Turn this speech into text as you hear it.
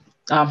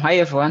Hi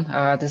everyone.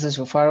 This is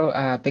Rufaro,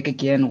 back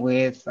again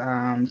with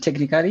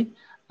Technically,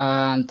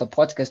 the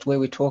podcast where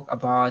we talk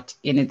about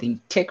anything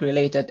tech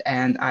related,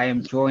 and I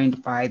am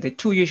joined by the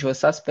two usual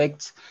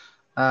suspects,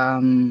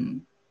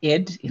 Ed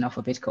in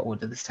alphabetical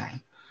order this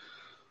time,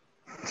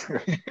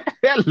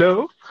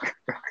 Hello,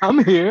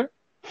 I'm here.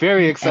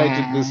 Very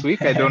excited this and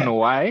week. I don't know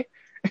why.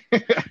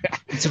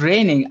 it's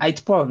raining. It's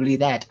probably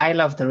that. I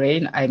love the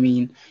rain. I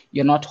mean,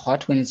 you're not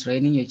hot when it's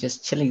raining. You're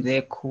just chilling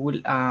there, cool.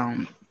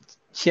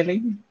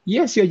 Chilling.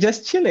 Yes, you're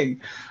just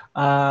chilling.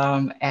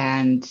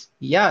 And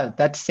yeah,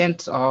 that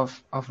scent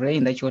of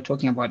rain that you were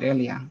talking about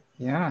earlier.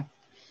 Yeah.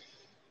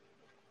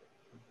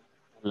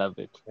 I love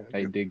it. Yeah,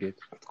 I dig it.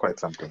 it's quite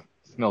something.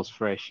 Smells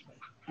fresh.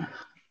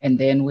 And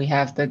then we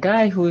have the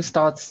guy who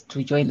starts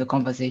to join the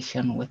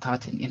conversation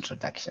without an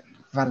introduction,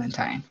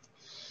 Valentine.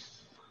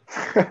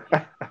 Hello,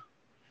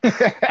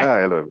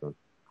 everyone.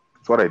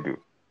 It's what I do.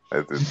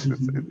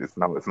 It's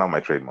not my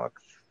trademark.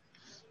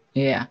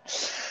 Yeah.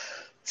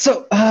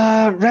 So,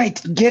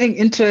 right, getting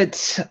into it.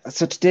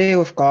 So today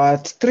we've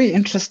got three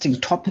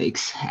interesting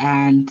topics,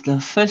 and the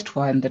first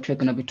one that we're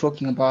going to be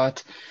talking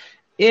about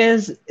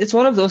is it's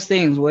one of those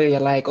things where you're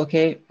like,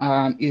 okay,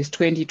 is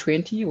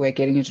 2020, we're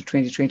getting into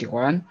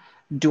 2021.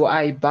 Do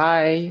I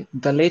buy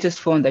the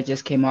latest phone that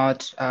just came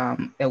out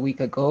a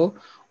week ago,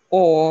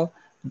 or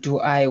do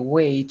I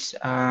wait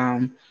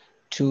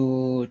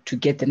to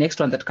get the next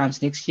one that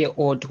comes next year,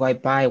 or do I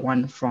buy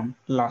one from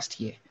last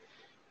year?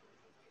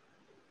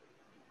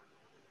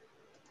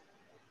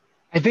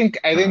 I think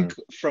Mm.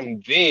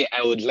 from there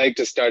I would like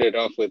to start it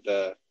off with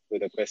a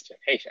question.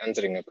 Hey,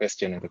 answering a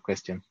question with a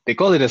question. They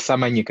call it a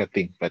Samanyika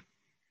thing, but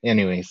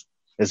anyways,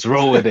 let's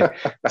roll with it.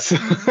 So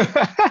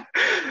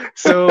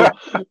so,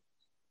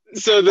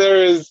 so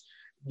there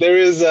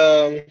is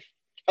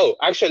oh,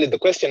 actually the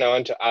question I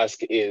want to ask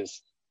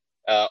is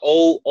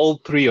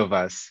all three of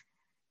us,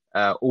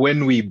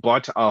 when we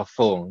bought our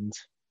phones,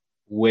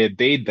 were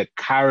they the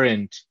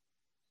current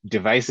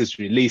devices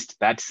released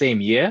that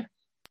same year,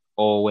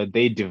 or were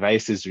they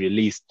devices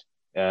released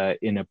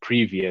in a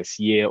previous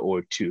year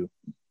or two?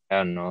 I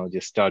don't know.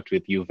 Just start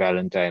with you,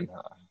 Valentine.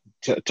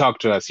 Talk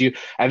to us.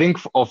 I think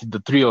of the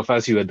three of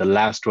us, you were the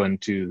last one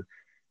to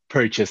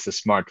purchase a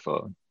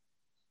smartphone.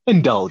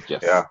 Indulge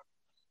us. Yeah.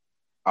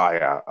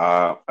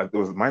 Yeah.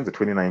 Mine's a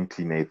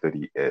 2019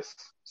 A30s.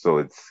 So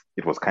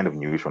it was kind of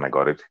newish when I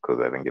got it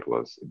because I think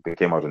it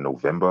came out in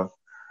November.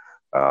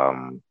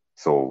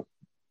 So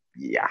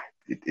yeah,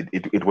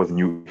 it was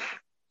new.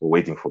 We're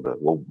waiting for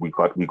we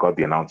got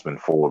the announcement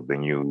for the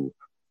new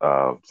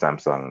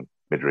Samsung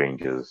mid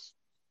ranges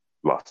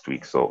last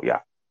week. So yeah,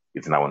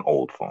 it's now an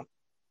old phone.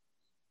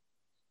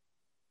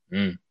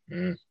 Mm,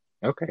 mm.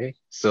 Okay.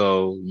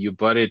 So you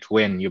bought it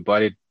when? You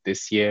bought it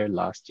this year,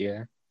 last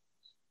year?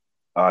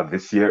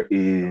 This year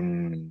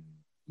in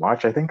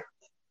March, I think.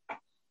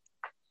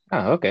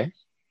 Oh, okay.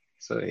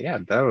 So yeah,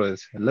 that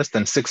was less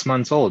than 6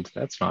 months old.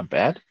 That's not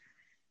bad.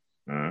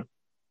 Mm.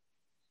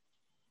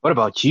 What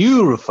about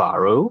you,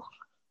 Rufaro?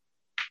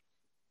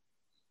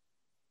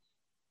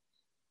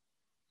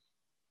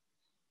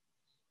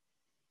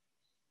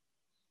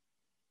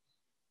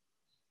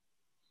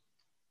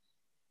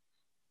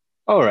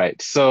 All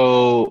right.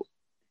 So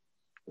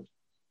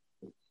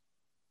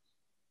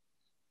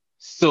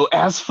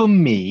as for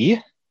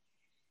me,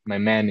 my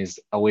man is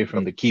away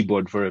from the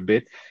keyboard for a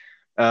bit.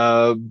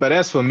 But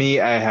as for me,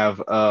 I have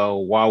a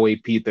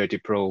Huawei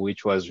P30 Pro,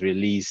 which was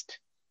released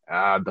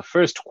the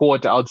first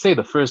quarter, I would say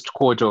the first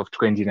quarter of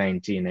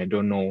 2019. I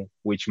don't know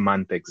which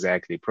month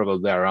exactly,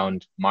 probably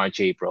around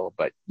March, April.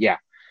 But yeah,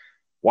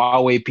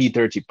 Huawei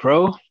P30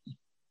 Pro,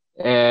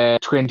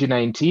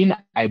 2019.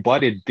 I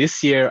bought it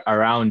this year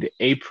around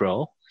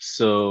April.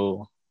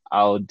 So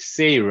I would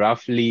say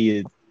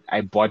roughly I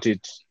bought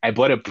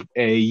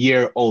a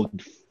year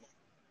old.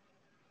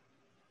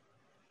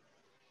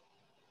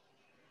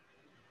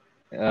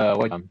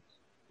 What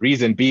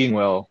reason being,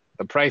 well,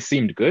 the price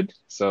seemed good,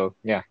 so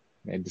yeah,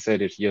 I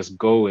decided to just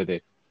go with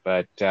it.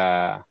 But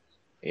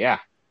yeah,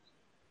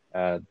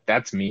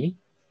 that's me.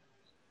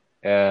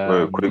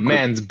 Quick, quick,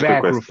 Man's quick back,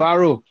 question.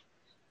 Rufaro.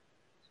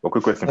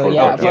 Quick question So for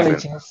yeah, Far Yeah.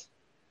 jumps in. apologies.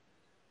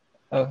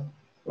 Oh,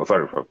 Oh,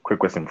 sorry, quick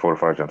question before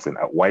Far jumps in.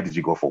 Why did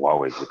you go for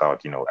Huawei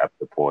without, app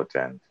support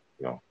and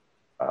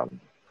um,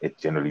 it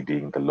generally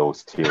being the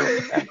lowest tier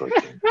of Android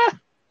phone?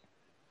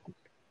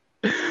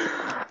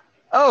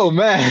 Oh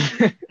man,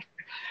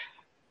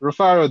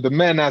 Rufaro, the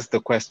man asked the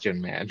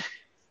question, man.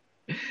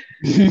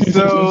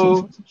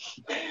 So,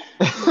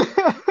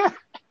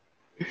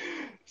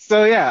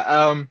 so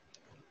yeah,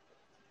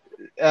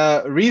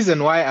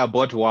 reason why I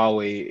bought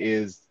Huawei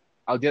is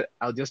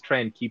I'll just try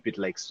and keep it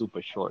like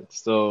super short.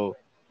 So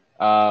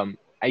I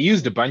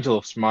used a bunch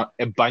of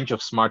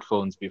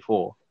smartphones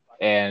before,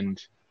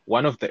 and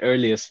one of the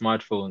earliest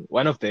smartphones,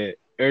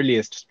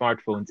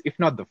 if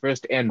not the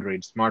first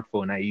Android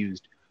smartphone I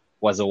used,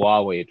 was a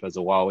Huawei. It was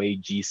a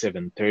Huawei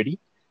G730.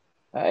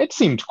 It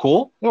seemed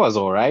cool. It was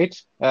all right.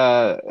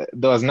 There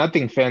was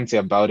nothing fancy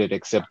about it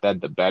except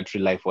that the battery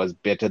life was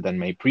better than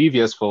my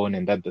previous phone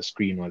and that the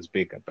screen was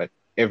bigger. But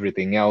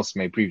everything else,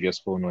 my previous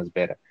phone was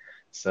better.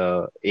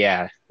 So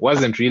yeah,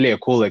 wasn't really a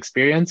cool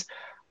experience.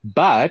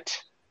 But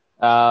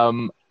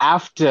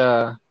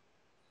after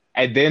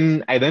I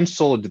then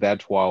sold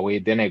that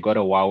Huawei, then I got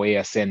a Huawei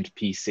Ascend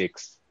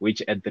P6,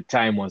 which at the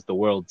time was the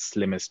world's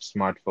slimmest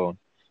smartphone.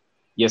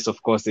 Yes,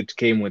 of course, it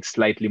came with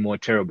slightly more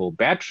terrible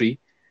battery,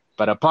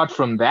 but apart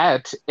from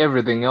that,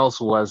 everything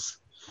else was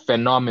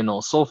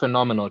phenomenal. So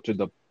phenomenal to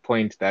the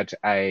point that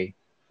I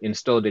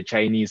installed a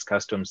Chinese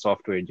custom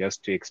software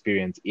just to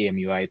experience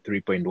EMUI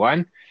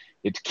 3.1.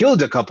 It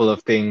killed a couple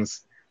of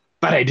things,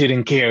 but I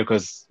didn't care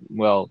because,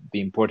 well,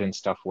 the important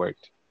stuff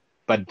worked.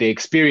 But the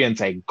experience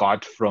I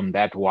got from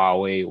that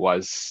Huawei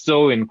was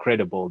so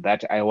incredible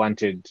that I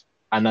wanted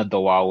another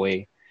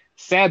Huawei.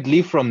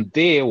 Sadly, from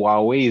there,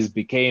 Huawei's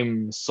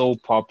became so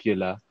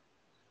popular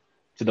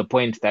to the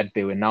point that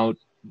they were now,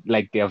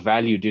 like, their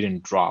value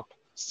didn't drop.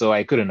 So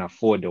I couldn't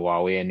afford the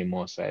Huawei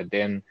anymore. So I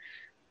then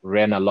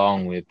ran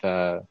along with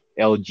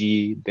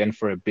LG. Then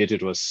for a bit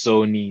it was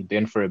Sony.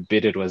 Then for a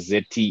bit it was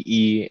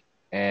ZTE,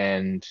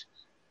 and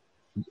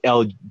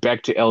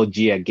back to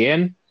LG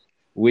again,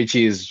 which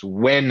is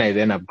when I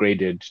then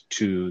upgraded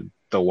to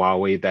the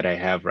Huawei that I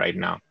have right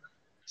now.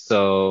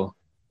 So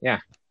yeah,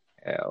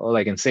 all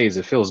I can say is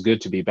it feels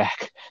good to be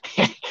back.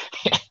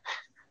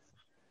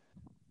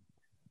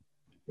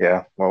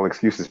 Yeah, well,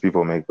 excuses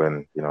people make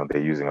when they're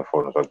using a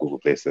phone without Google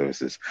Play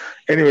services.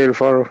 Anyway,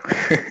 Rufaro,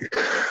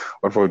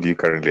 what phone do you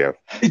currently have?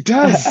 It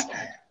does.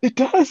 It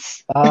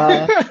does.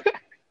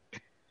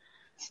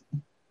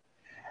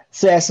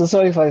 So yeah, so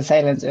sorry for the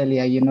silence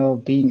earlier.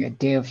 Being a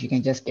dev, you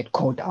can just get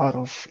caught out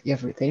of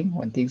everything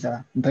when things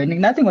are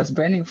burning. Nothing was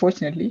burning,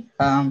 fortunately.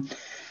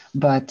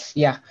 But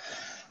yeah.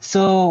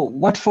 So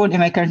what phone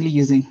am I currently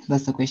using?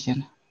 That's the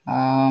question.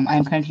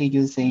 I'm currently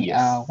using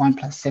Yes.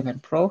 OnePlus 7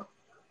 Pro.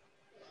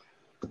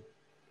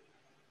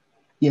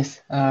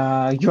 Yes.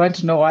 You want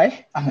to know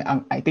why?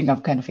 I think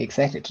I'm kind of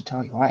excited to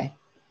tell you why.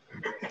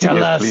 Tell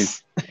Yes, us.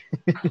 please.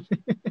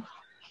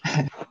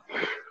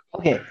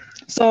 Okay,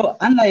 so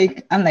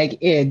unlike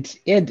Ed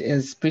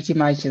is pretty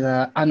much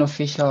the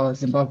unofficial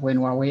Zimbabwean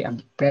Huawei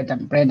and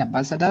brand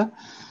ambassador.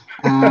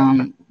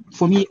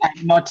 For me,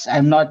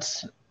 I'm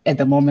not at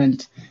the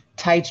moment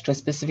tied to a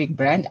specific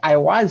brand. I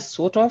was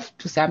sort of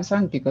to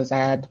Samsung because I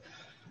had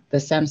the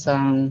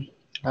Samsung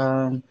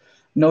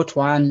Note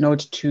 1,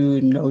 Note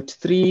 2, Note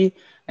 3,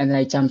 and then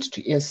I jumped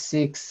to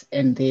S6,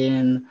 and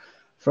then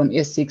from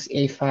S6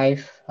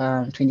 A5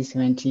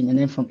 2017, and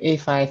then from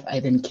A5 I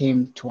then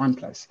came to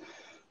OnePlus.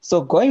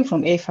 So going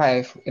from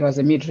A5, it was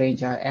a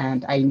mid-ranger,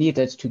 and I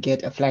needed to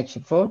get a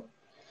flagship phone,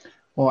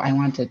 or I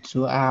wanted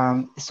to.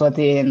 So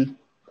then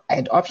I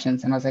had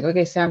options, and I was like,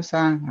 okay,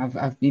 Samsung,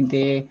 I've been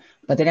there,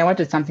 but then I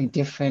wanted something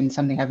different,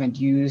 something I haven't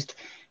used.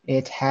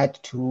 It had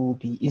to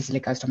be easily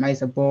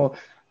customizable,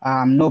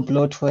 no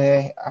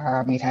bloatware.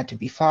 It had to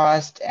be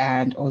fast,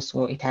 and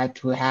also it had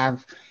to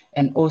have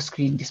an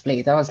all-screen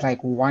display. That was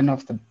like one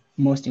of the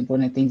most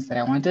important things that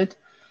I wanted.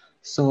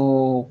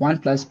 So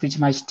OnePlus pretty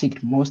much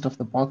ticked most of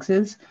the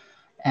boxes.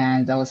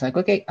 And I was like,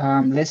 okay,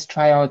 let's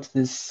try out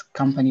this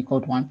company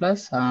called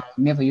OnePlus.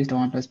 Never used a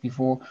OnePlus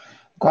before,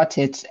 got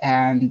it,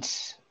 and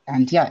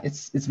yeah,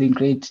 it's been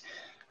great.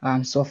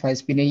 So far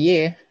it's been a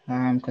year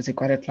because I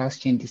got it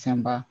last year in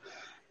December,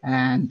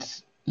 and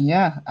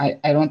yeah, I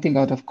don't think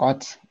I would have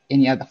got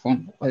any other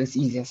phone. Well, it's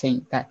easier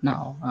saying that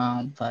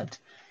now, but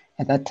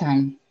at that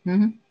time,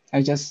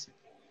 I just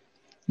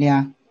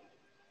yeah.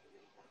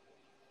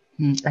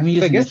 I'm So I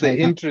using guess it the right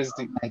now.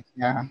 interesting Like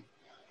yeah,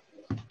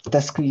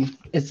 the screen.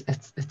 It's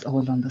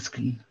all on the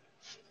screen.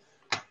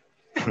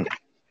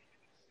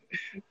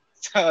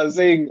 So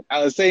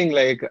I was saying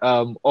like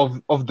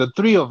of the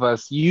three of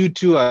us, you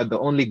two are the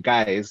only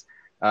guys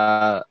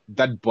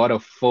that bought a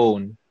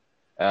phone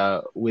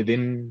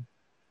within,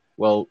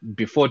 well,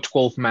 before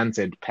 12 months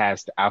had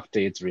passed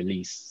after its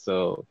release.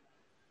 So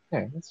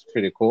yeah, that's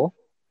pretty cool.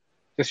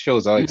 Just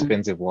shows how Mm.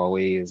 expensive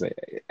Huawei is.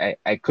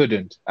 I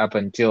couldn't up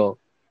until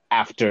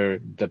after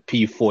the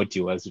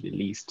P40 was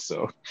released.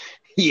 So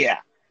yeah,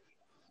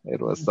 it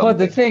was But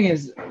the something. thing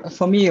is,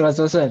 for me, it was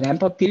also a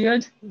ramp-up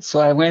period. So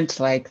I went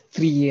like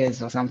 3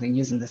 years or something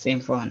using the same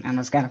phone, and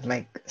I was kind of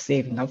like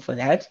saving up for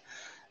that.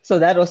 So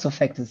that also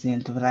factors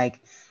into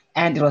like,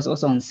 and it was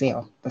also on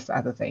sale. That's the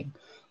other thing.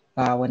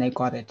 When I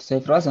got it. So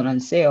if it wasn't on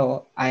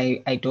sale,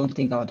 I don't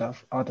think I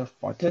would have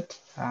bought it.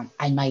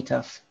 I might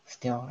have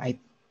still.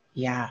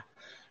 Yeah,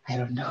 I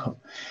don't know.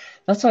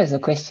 That's always a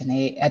question.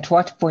 At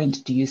what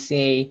point do you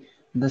say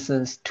this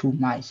is too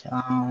much?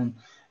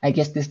 I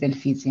guess this then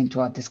feeds into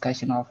our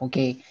discussion of,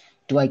 okay,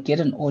 do I get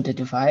an older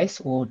device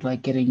or do I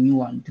get a new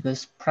one?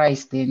 Because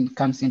price then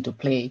comes into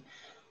play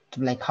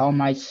to like how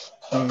much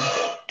is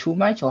too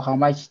much or how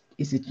much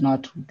is it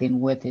not then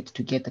worth it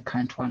to get the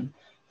current one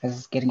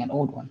versus getting an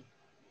old one.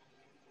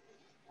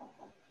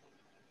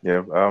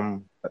 Yeah,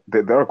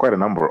 there are quite a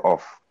number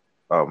of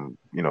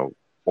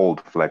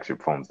old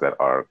flagship phones that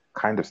are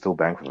kind of still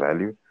bang for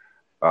value.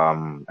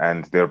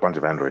 And there are a bunch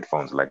of Android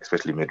phones, like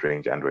especially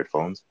mid-range Android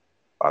phones,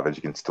 that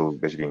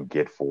you can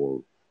get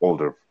for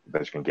older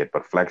that you can get.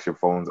 But flagship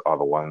phones are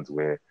the ones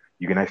where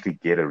you can actually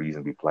get a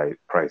reasonably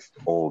priced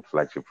old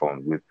flagship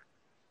phone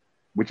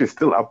which is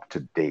still up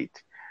to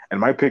date. And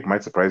my pick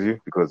might surprise you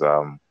because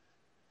I've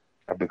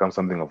become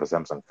something of a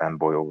Samsung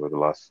fanboy over the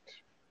last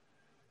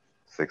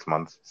 6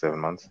 months, 7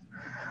 months.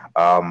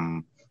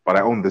 But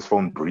I owned this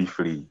phone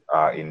briefly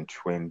in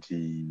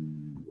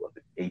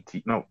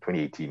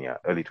 2018, yeah,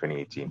 early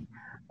 2018.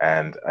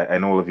 And I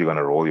know all of you are going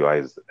to roll your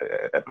eyes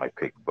at my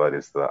pick, but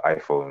it's the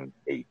iPhone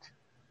 8.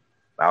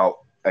 Now,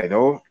 I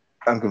know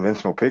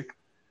unconventional pick,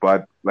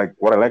 but like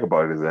what I like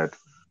about it is that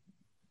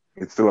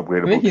it's still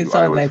upgradable Making to it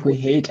sound iOS like we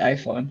 14. hate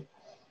iPhone.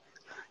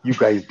 You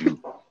guys do.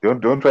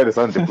 Don't try to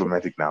sound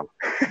diplomatic now.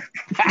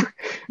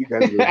 You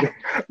guys are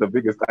the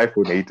biggest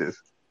iPhone haters.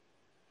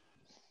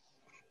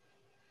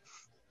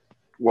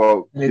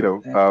 Well,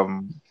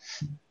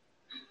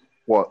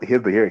 well,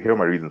 here are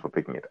my reasons for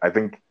picking it. I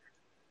think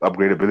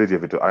upgradability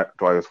of it to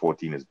iOS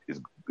 14 is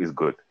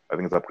good. I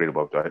think it's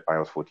upgradable to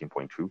iOS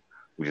 14.2,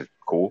 which is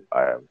cool.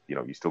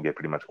 You still get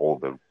pretty much all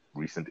the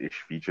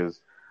recent-ish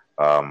features.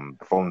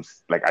 The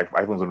phones, like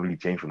iPhones, don't really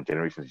change from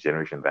generation to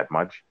generation that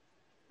much.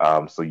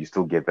 So you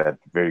still get that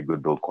very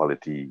good build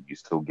quality. You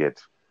still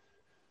get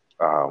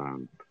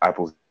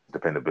Apple's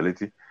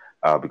dependability.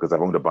 Because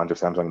I've owned a bunch of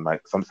some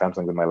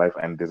Samsungs in my life,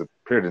 and there's a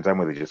period in time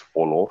where they just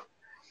fall off.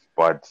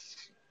 But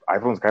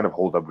iPhones kind of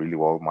hold up really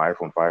well. My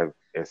iPhone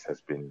 5S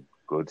has been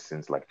good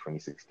since like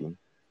 2016.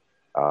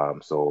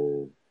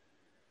 So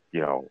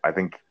I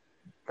think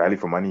value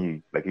for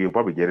money, like you'll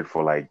probably get it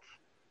for like,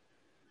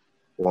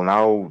 well,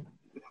 now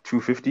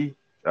 $250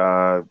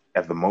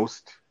 at the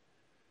most.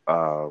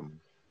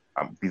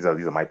 These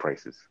are my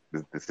prices.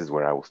 This is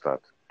where I will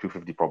start.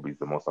 $250 probably is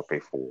the most I'll pay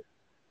for.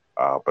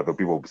 But the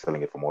people will be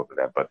selling it for more than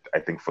that. But I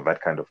think for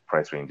that kind of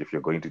price range, if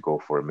you're going to go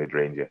for a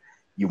mid-range,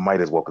 you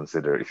might as well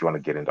consider if you want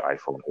to get into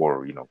iPhone,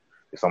 or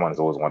if someone has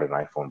always wanted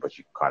an iPhone but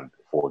you can't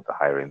afford the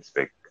higher end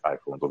spec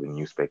iPhones or the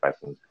new spec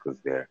iPhones because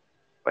they're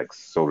like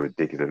so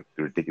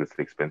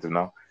ridiculously expensive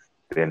now,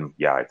 then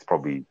yeah, it's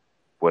probably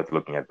worth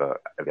looking at the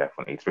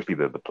iPhone 8, especially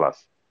the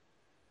Plus.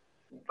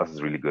 Plus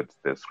is really good.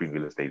 The screen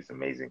real estate is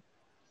amazing.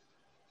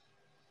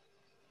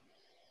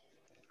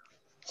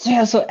 So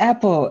yeah, so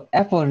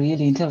Apple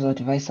really, in terms of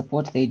device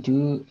support, they're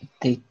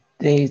pretty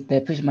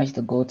much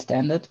the gold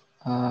standard.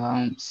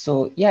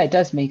 So yeah, it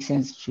does make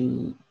sense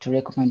to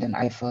recommend an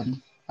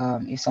iPhone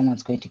if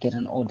someone's going to get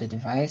an older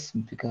device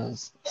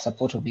because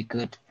support will be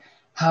good.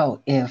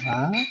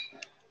 However,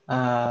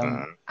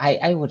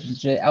 I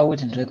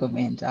wouldn't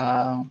recommend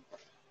an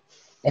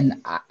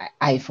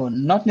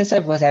iPhone. Not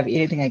necessarily because I have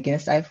anything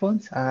against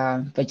iPhones,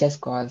 but just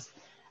because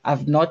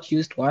I've not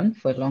used one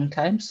for a long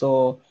time.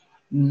 So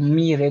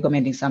me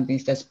recommending something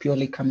is just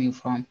purely coming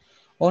from,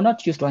 or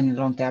not used one in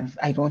a long time.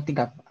 I don't think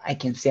I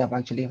can say I've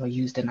actually ever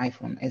used an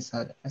iPhone as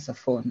a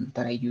phone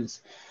that I use.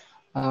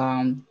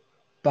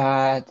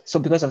 But so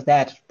because of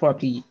that,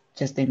 probably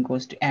just then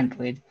goes to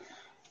Android.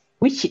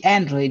 Which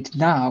Android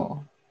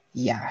now?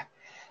 Yeah.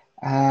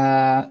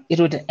 It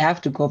would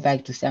have to go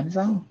back to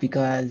Samsung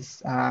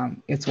because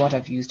it's what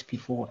I've used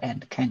before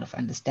and kind of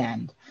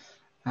understand.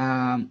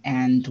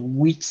 And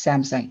which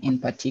Samsung in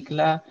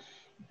particular,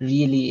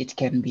 really, it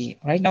can be.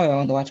 Right now, we're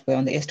on the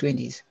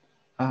S20s.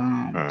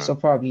 So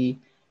probably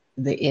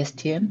the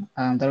S10,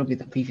 that would be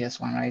the previous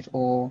one, right?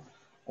 Or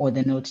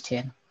the Note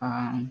 10,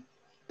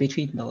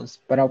 between those.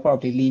 But I'll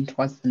probably lean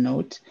towards the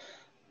Note.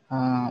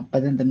 But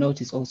then the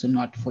Note is also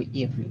not for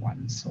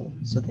everyone. So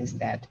there's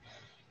that.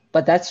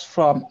 But that's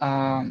from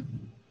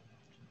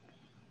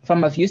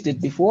I've used it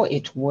before.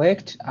 It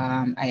worked.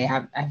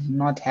 I've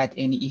not had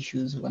any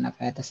issues when I've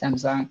had the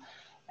Samsung,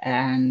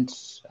 and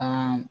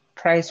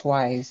price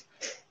wise,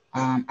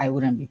 I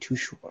wouldn't be too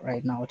sure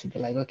right now to be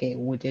like, okay,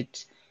 would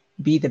it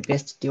be the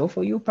best deal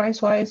for you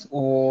price wise,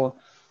 or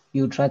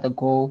you'd rather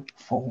go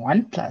for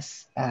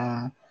OnePlus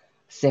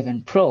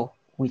 7 Pro,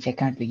 which I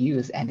currently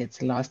use, and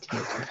it's last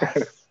year's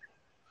device.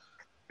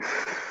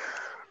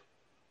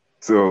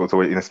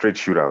 So in a straight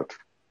shootout,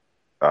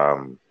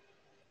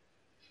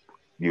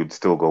 you'd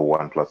still go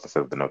OnePlus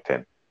instead of the Note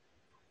 10.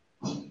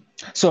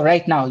 So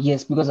right now,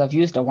 yes, because I've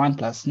used the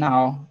OnePlus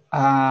now,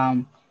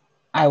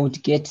 I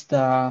would get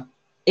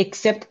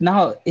except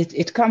now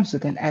it comes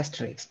with an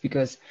asterisk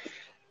because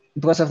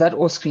of that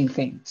all screen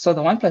thing. So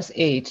the OnePlus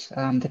 8,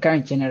 the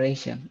current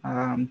generation,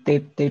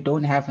 they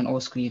don't have an all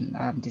screen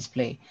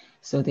display.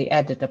 So they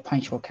added a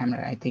punch hole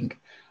camera, I think.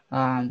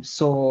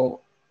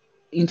 So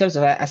in terms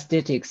of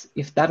aesthetics,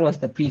 if that was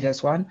the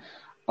previous one,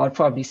 I would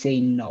probably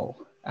say no.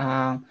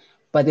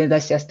 But then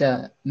that's just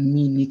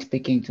me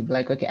nitpicking to be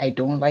like, okay, I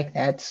don't like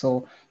that,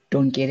 so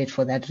don't get it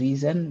for that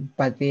reason.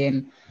 But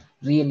then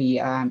really,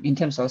 in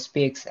terms of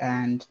specs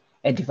and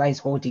a device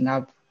holding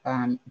up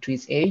to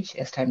its age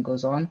as time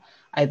goes on,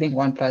 I think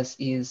OnePlus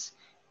is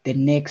the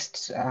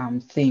next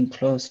thing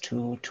close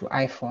to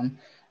iPhone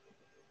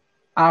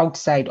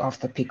outside of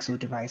the Pixel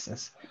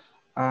devices.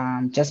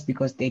 Just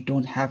because they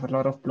don't have a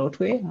lot of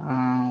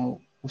bloatware,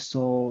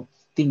 so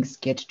things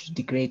get to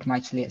degrade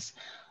much less.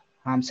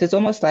 So it's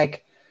almost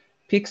like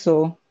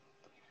Pixel,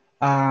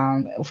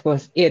 of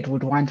course, it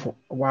would want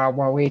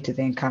Huawei to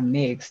then come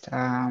next.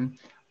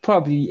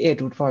 probably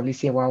Ed would probably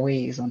say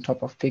Huawei is on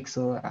top of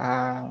Pixel,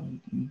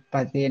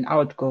 but then I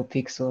would go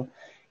Pixel,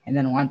 and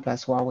then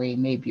OnePlus, Huawei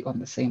may be on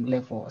the same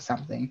level or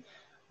something,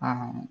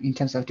 in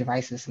terms of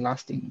devices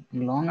lasting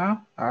longer,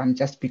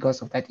 just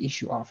because of that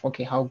issue of,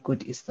 okay, how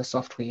good is the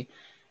software?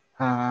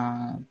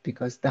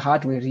 Because the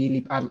hardware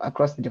really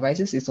across the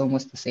devices is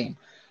almost the same.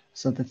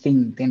 So the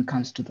thing then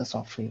comes to the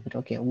software, but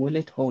okay, will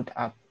it hold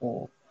up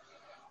or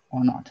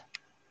not?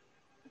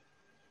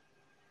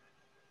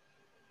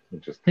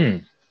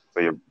 Interesting. So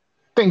you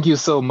Thank you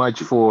so much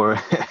for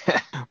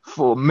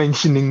for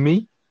mentioning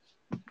me,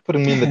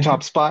 putting me in the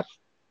top spot.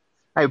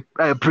 I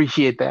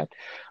appreciate that.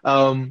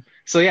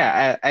 So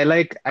yeah, I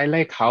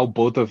like how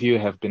both of you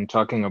have been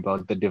talking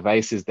about the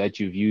devices that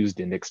you've used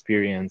and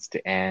experienced,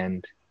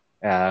 and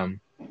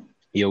um,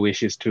 your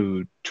wishes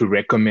to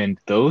recommend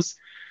those.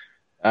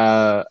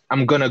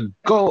 I'm gonna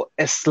go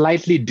a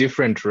slightly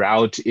different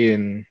route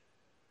in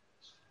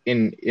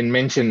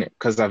mention,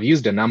 because I've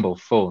used a number of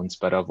phones,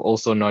 but I've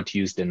also not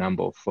used a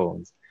number of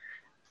phones.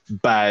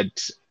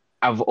 But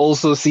I've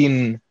also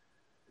seen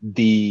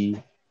the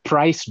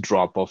price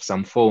drop of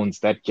some phones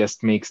that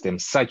just makes them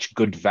such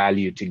good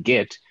value to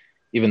get,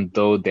 even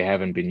though they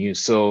haven't been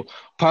used. So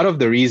part of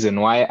the reason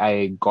why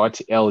I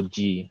got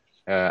LG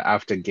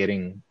after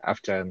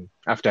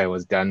I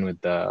was done with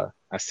the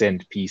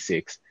Ascend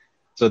P6.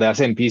 So the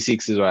Ascend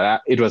P6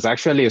 it was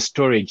actually a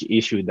storage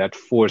issue that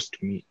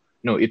forced me.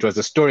 No, it was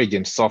a storage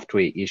and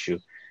software issue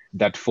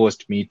that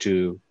forced me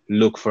to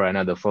look for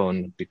another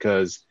phone,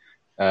 because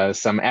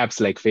some apps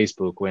like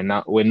Facebook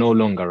were no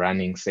longer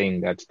running,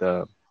 saying that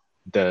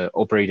the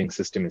operating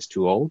system is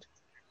too old.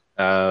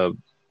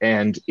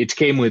 And it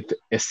came with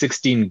a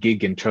 16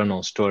 gig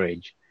internal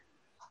storage,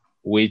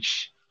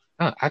 which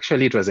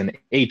actually it was an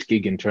 8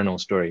 gig internal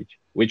storage,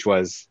 which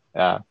was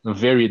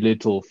very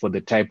little for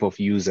the type of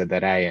user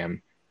that I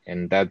am.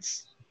 And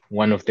that's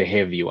one of the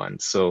heavy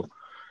ones. So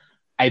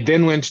I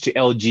then went to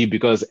LG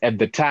because at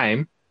the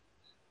time,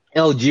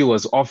 LG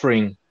was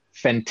offering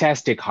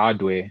fantastic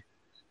hardware.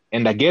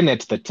 And again,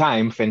 at the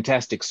time,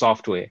 fantastic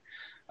software.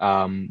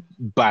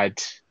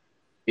 But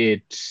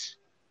it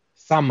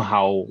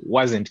somehow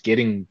wasn't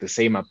getting the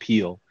same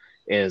appeal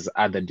as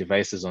other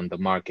devices on the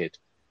market.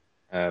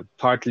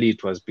 Partly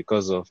it was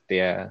because of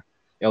their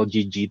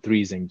LG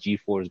G3s and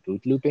G4s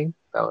boot looping.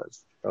 That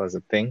was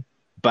a thing.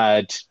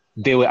 But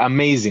they were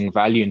amazing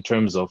value in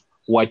terms of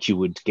what you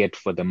would get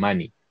for the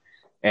money.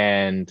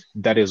 And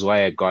that is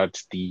why I got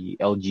the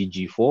LG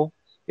G4.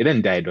 It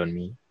then died on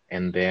me.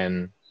 And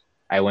then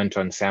I went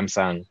on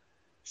Sony.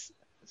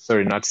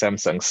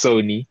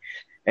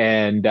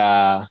 And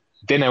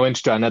then I went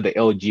to another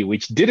LG,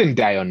 which didn't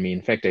die on me.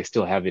 In fact, I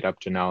still have it up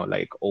to now,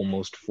 like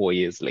almost 4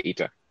 years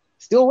later.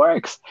 Still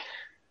works.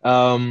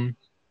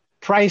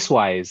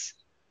 Price-wise,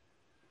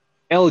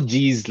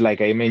 LGs,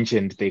 like I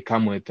mentioned, they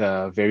come with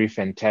a very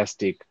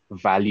fantastic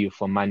value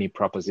for money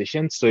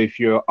proposition. So if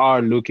you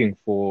are looking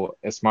for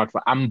a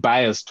smartphone, I'm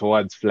biased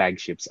towards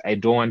flagships. I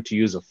don't want to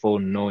use a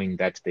phone knowing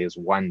that there's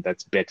one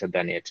that's better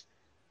than it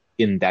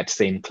in that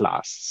same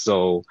class.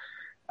 So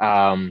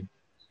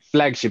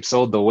flagships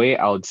all the way,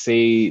 I would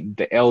say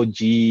the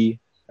LG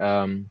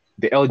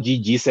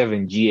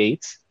G7,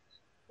 G8s,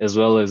 as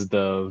well as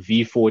the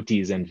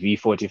V40s and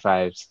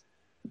V45s.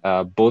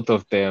 Both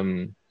of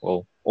them,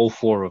 well, all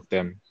four of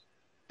them,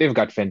 they've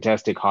got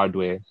fantastic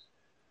hardware.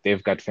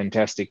 They've got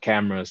fantastic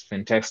cameras,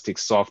 fantastic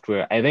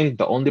software. I think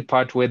the only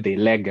part where they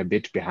lag a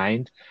bit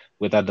behind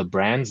with other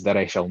brands that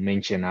I shall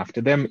mention after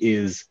them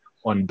is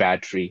on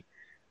battery.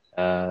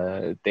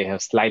 They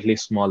have slightly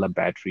smaller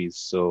batteries,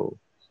 so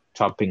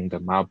topping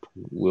them up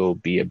will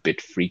be a bit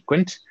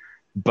frequent.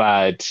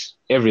 But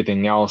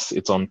everything else,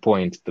 it's on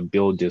point. The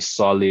build is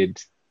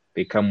solid.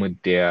 They come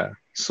with their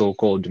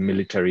so-called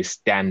military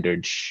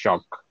standard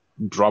shock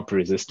drop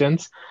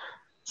resistance.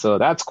 So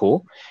that's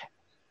cool.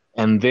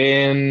 And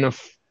then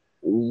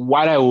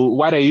what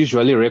I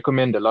usually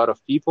recommend a lot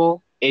of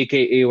people,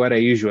 aka what I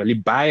usually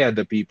buy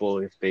other people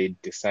if they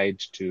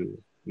decide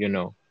to,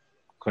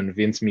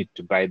 convince me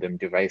to buy them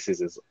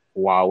devices, is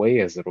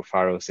Huawei, as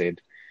Rufaro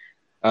said.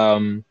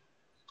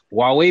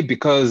 Huawei,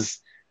 because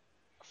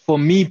for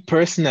me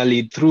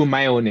personally, through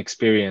my own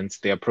experience,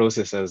 their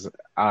processors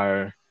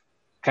are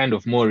kind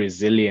of more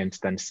resilient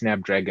than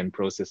Snapdragon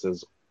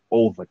processors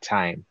over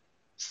time.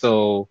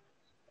 So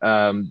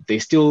they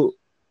still,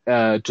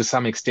 to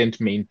some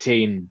extent,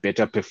 maintain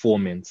better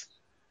performance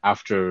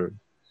after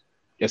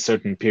a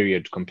certain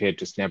period compared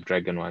to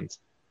Snapdragon ones.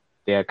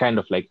 They are kind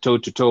of like toe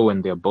to toe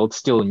when they're both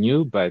still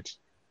new, but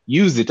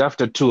use it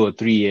after 2 or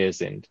 3 years,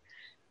 and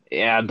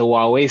yeah, the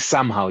Huawei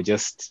somehow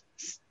just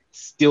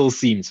still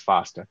seems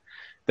faster.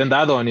 Then the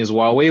other one is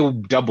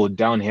Huawei doubled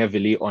down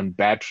heavily on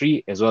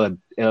battery as well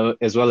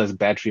as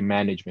battery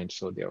management.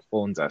 So their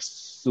phones are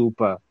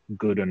super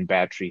good on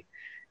battery.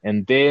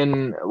 And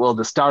then, well,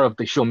 the star of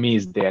the show me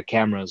is their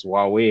cameras.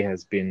 Huawei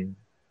has been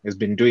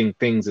doing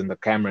things in the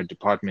camera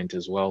department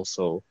as well.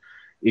 So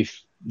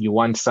if you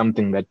want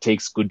something that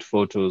takes good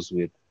photos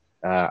with,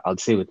 I'd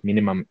say with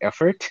minimum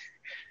effort,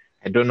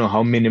 I don't know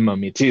how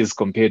minimum it is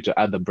compared to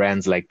other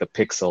brands like the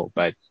Pixel,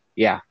 but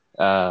yeah,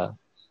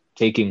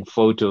 taking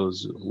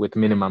photos with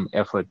minimum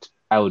effort,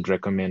 I would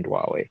recommend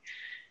Huawei.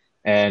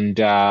 And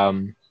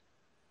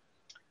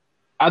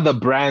other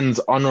brands,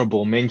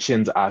 honorable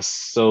mentions are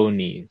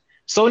Sony.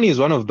 Sony is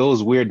one of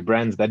those weird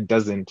brands that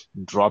doesn't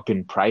drop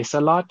in price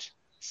a lot.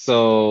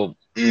 So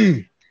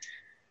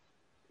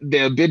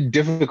they're a bit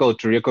difficult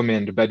to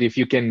recommend, but if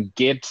you can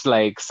get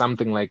like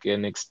something like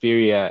an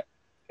Xperia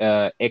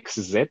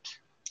XZ,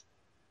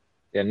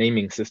 their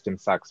naming system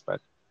sucks,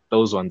 but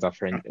those ones are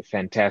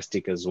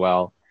fantastic as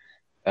well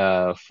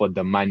for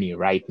the money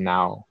right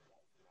now.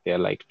 They're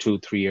like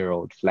 2-3 year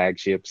old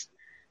flagships.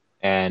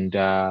 And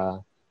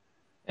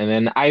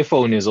then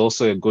iPhone is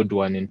also a good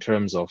one in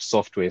terms of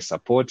software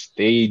support.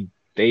 They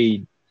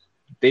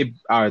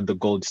are the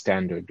gold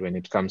standard when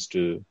it comes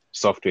to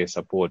software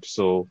support.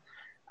 So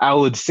I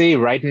would say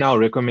right now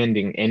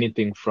recommending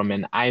anything from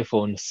an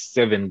iPhone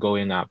 7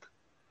 going up.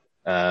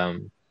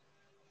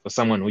 For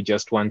someone who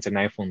just wants an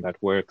iPhone that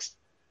works,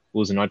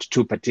 who's not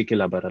too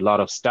particular about a lot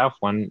of stuff,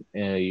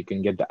 you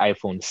can get the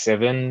iPhone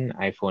 7,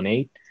 iPhone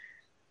 8.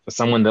 For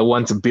someone that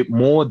wants a bit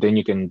more, then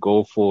you can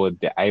go for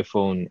the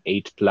iPhone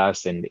 8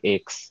 Plus and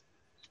X.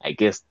 I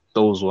guess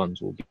those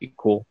ones will be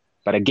cool.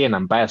 But again,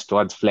 I'm biased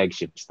towards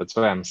flagships. That's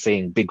why I'm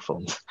saying big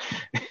phones.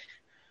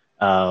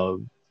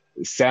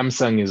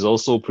 Samsung is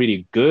also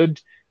pretty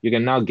good. You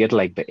can now get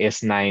like the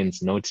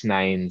S9s, Note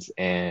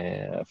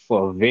 9s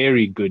for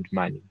very good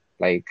money.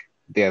 Like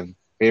they're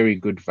very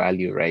good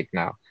value right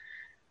now.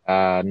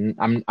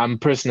 I'm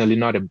personally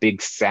not a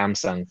big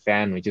Samsung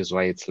fan, which is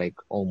why it's like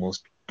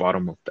almost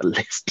bottom of the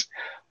list.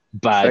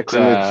 But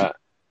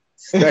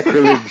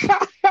Sacrilege.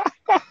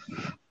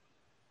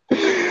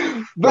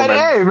 But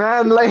man. hey,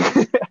 man, like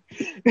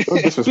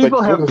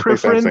people have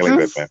preferences. Samsung like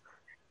that, man.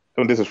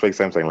 Don't disrespect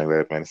Samsung like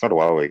that, man. It's not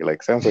Huawei.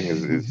 Like Samsung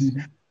is.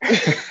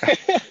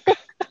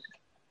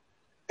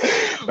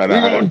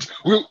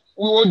 We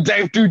won't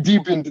dive too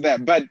deep into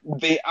that, but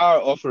they are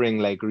offering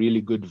like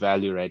really good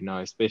value right now,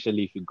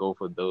 especially if you go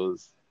for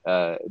those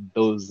I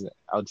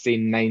would say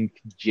 9th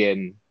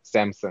gen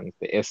Samsungs,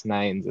 the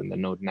S9s and the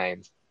Note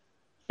 9s.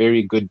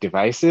 Very good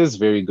devices,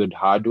 very good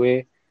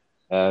hardware.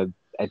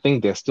 I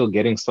think they're still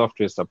getting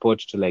software support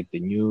to like the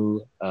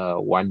new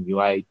One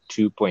UI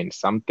 2 point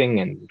something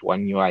and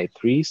One UI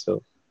 3.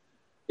 So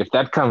if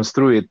that comes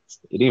through, it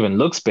even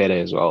looks better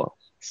as well.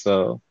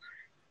 So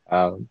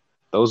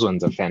those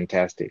ones are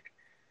fantastic.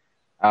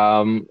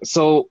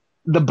 So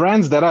the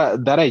brands that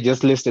I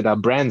just listed are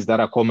brands that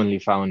are commonly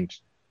found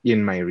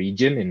in my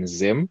region in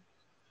Zim.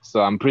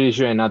 So I'm pretty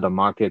sure in other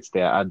markets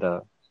there are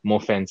other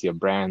more fancier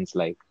brands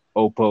like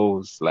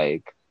Oppo's,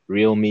 like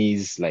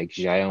Realme's, like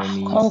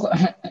Xiaomi's. Oh,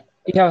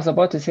 yeah, I was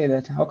about to say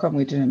that. How come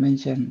we didn't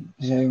mention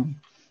Xiaomi?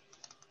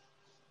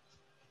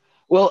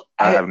 Well,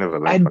 I have never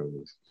learned from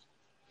this.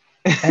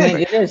 I mean,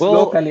 it is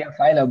locally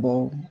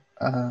available.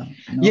 No?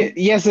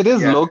 Yes, it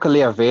is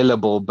locally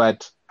available,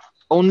 but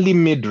only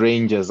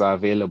mid-ranges are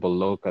available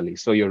locally.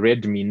 So your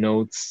Redmi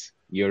Notes,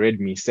 your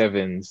Redmi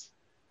 7s,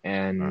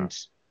 and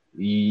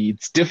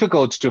it's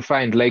difficult to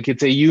find. Like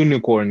it's a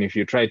unicorn if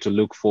you try to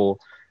look for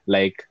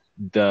like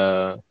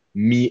the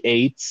Mi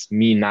 8s,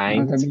 Mi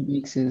 9s. The Mi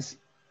Mixes.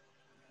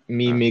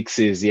 Mi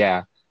Mixes,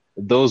 yeah.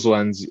 Those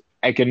ones,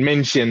 I can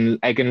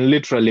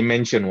literally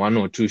mention 1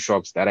 or 2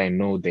 shops that I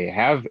know they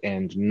have,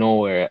 and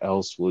nowhere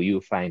else will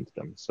you find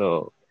them.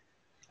 So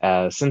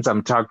since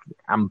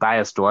I'm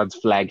biased towards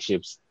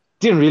flagships,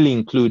 didn't really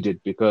include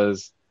it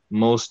because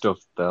most of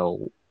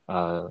the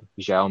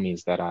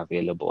Xiaomi's that are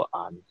available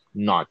are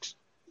not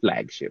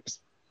flagships.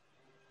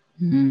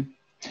 Mm-hmm.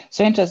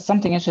 So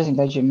something interesting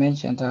that you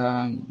mentioned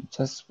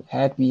just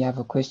had me have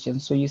a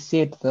question. So you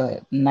said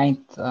the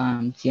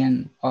 9th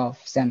gen of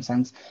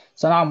Samsungs.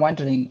 So now I'm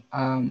wondering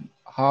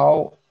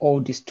how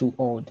old is too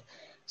old?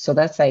 So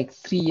that's like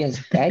 3 years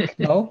back,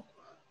 no?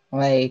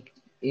 Like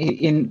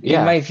in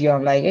my view,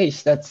 I'm like, hey,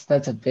 that's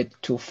a bit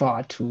too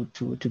far to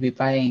be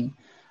buying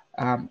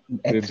a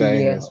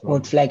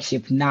 3-year-old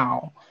flagship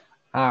now.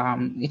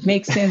 It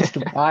makes sense to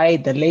buy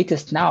the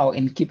latest now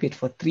and keep it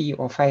for 3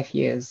 or 5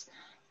 years,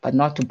 but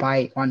not to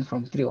buy one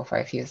from 3 or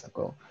 5 years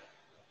ago.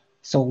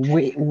 So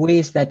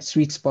where's that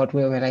sweet spot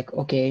where we're like,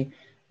 okay,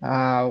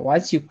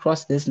 once you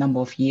cross this number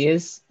of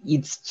years,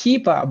 it's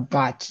cheaper,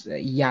 but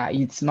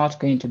it's not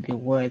going to be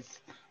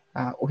worth.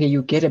 Okay,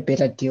 you get a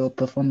better deal,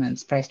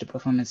 price to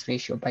performance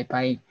ratio by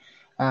buying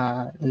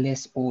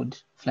less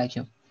old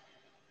flagship.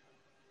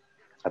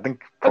 I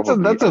think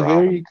probably that's a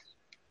very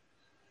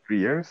 3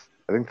 years.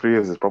 I think 3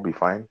 years is probably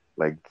fine.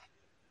 Like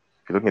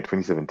if you're looking at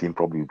 2017,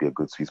 probably would be a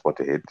good sweet spot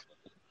to hit.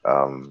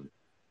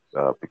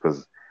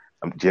 Because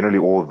generally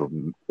all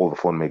the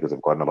phone makers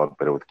have gotten a lot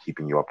better with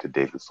keeping you up to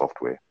date with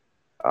software.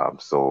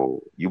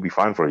 So you'll be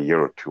fine for a year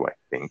or two, I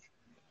think.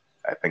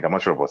 I'm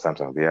not sure about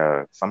Samsung. They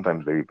are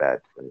sometimes very bad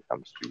when it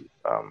comes to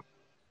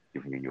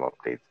giving you new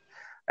updates.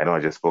 I know I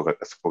just spoke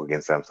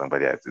against Samsung,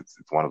 but yeah, it's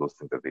one of those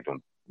things that they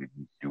don't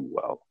really do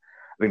well.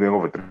 I think going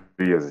over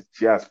 3 years is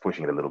just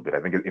pushing it a little bit.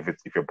 I think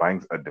if you're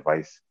buying a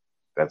device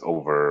that's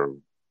over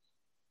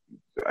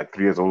at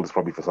 3 years old is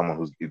probably for someone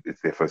who's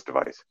it's their first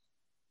device.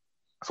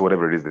 So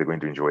whatever it is, they're going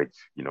to enjoy it,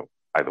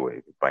 either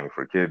way, buying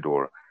for a kid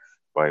or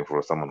buying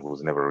for someone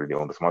who's never really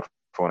owned a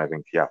smartphone. I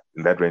think, yeah,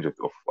 in that range of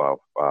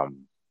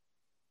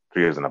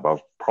 3 years and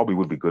above probably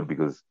would be good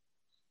because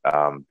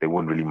they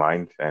wouldn't really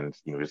mind and,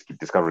 just keep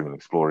discovering and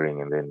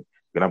exploring, and then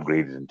you can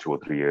upgrade it in 2 or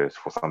 3 years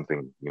for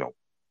something, a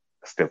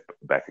step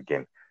back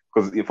again.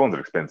 Because your phones are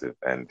expensive,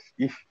 and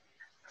if,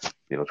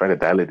 trying to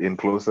dial it in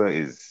closer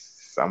is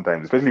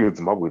sometimes, especially with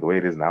Zimbabwe, the way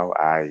it is now,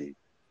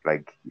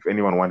 if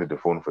anyone wanted a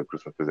phone for a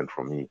Christmas present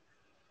from me,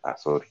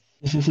 sorry.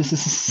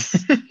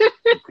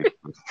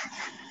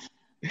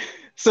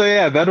 So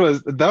yeah, that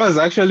was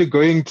actually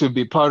going to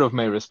be part of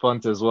my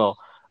response as well.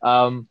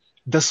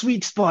 The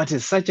sweet spot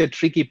is such a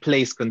tricky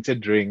place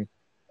considering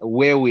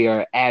where we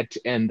are at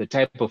and the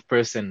type of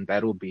person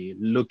that will be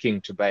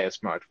looking to buy a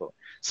smartphone.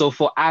 So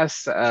for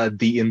us,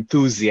 the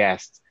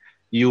enthusiasts,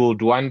 you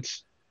would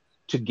want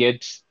to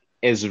get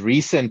as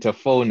recent a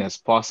phone as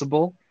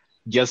possible,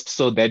 just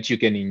so that you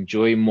can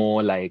enjoy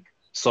more like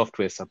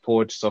software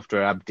support,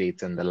 software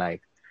updates, and the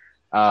like.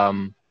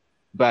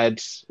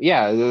 But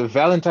yeah,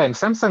 Valentine,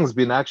 Samsung's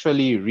been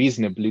actually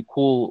reasonably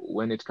cool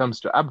when it comes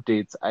to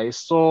updates. I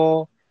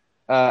saw,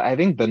 I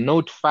think the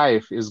Note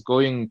 5 is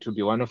going to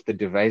be one of the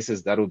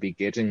devices that will be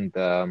getting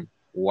the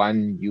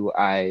One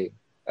UI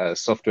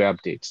software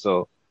update.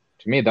 So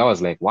to me, that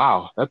was like,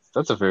 wow,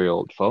 that's a very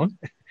old phone.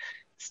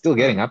 Still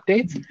getting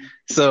updates.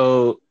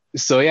 So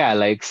yeah,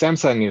 like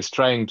Samsung is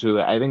trying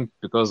to, I think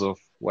because of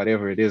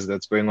whatever it is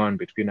that's going on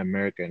between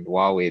America and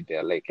Huawei,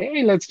 they're like,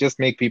 hey, let's just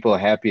make people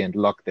happy and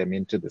lock them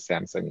into the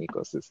Samsung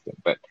ecosystem.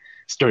 But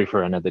story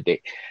for another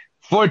day.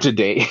 For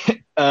today,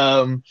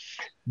 the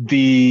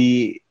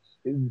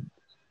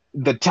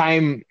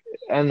time,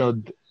 I don't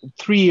know,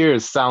 3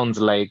 years sounds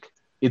like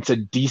it's a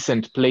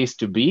decent place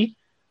to be.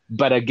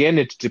 But again,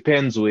 it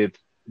depends with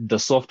the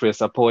software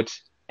support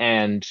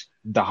and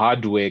the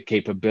hardware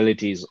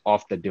capabilities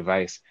of the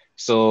device.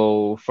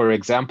 So, for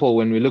example,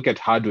 when we look at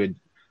hardware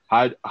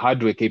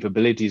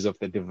capabilities of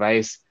the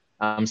device,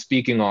 I'm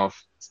speaking of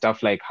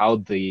stuff like how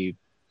the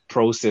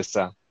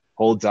processor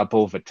holds up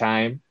over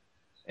time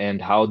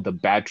and how the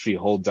battery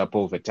holds up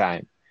over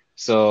time.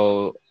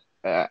 So,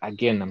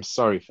 again, I'm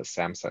sorry for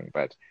Samsung,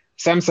 but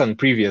Samsung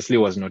previously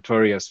was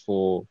notorious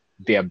for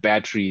their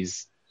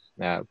batteries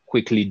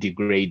quickly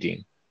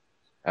degrading.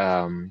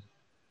 And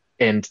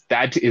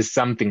that is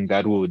something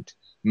that would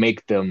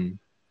make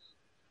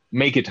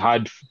it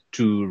hard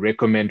to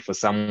recommend for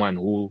someone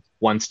who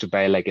wants to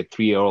buy like a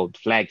 3-year-old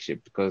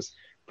flagship, because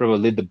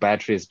probably the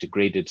battery is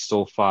degraded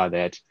so far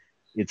that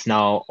it's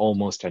now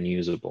almost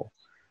unusable.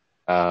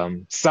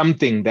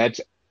 Something that,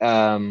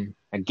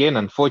 again,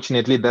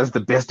 unfortunately, that's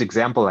the best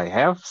example I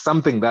have.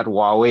 Something that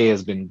Huawei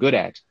has been good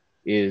at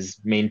is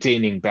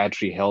maintaining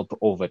battery health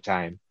over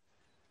time.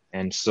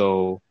 And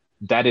so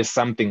that is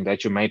something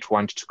that you might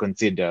want to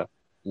consider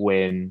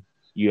when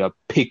you are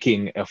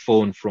picking a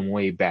phone from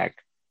way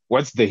back.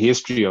 What's the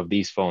history of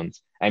these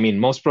phones? I mean,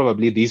 most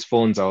probably these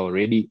phones are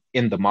already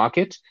in the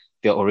market.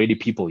 There are already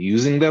people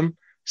using them.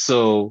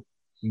 So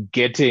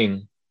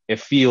getting a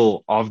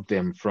feel of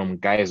them from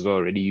guys who are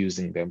already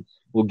using them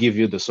will give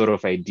you the sort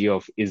of idea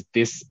of, is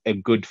this a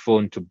good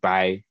phone to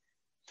buy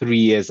 3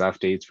 years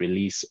after its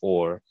release,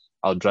 or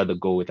I'd rather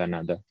go with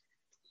another.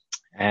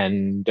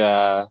 And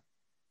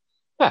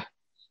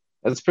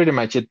that's pretty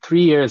much it.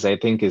 3 years, I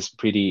think, is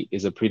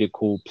a pretty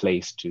cool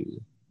place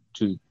to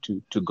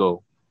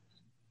go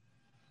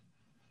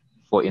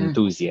for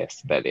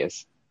enthusiasts, that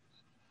is.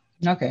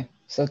 Okay,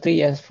 so 3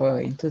 years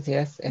for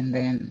enthusiasts, and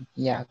then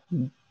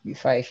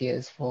 5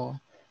 years for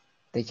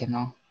the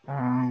general.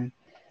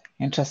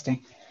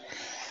 Interesting.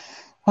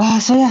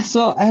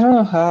 So I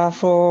don't know.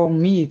 For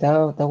me,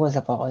 that was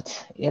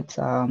about it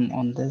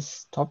on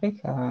this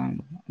topic.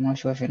 I'm not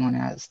sure if anyone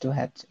else still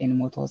had any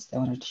more thoughts they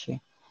wanted to share.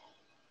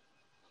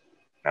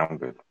 I'm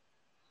good.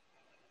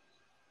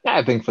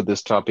 I think for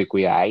this topic,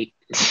 we are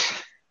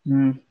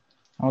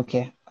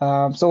Okay.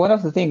 So one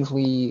of the things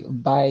we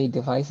buy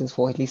devices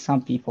for, at least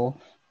some people,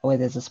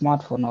 whether it's a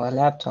smartphone or a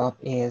laptop,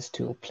 is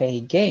to play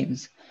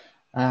games.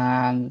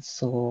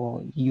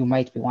 So you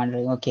might be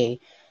wondering, okay,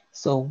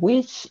 so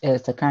which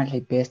is the currently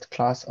best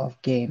class of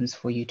games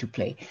for you to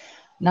play?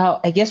 Now,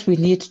 I guess we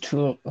need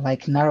to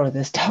narrow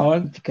this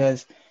down,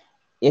 because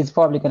it's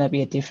probably going to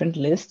be a different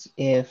list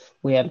if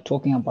we are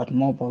talking about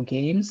mobile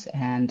games,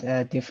 and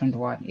a different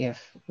one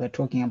if we're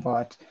talking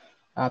about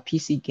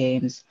PC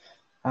games.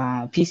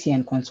 PC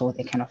and console,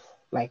 they're kind of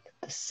like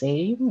the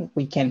same.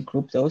 We can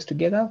group those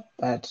together,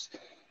 but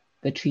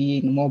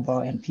between mobile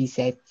and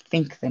PC, I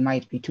think they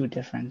might be too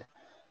different.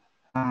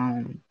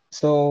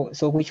 So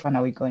which one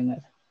are we going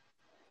with?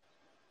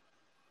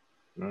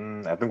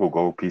 I think we'll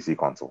go PC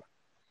console.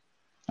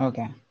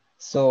 Okay,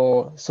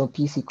 so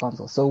PC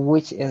console. So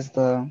which is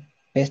the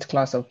best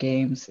class of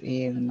games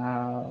in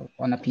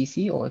on a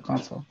PC or a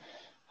console?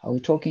 Are we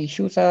talking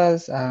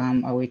shooters?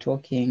 Are we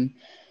talking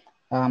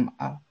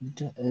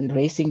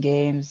racing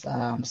games,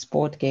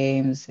 sport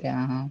games,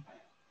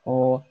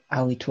 or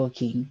are we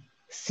talking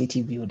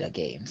city builder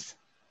games?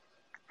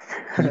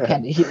 You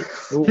can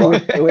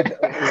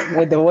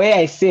with the way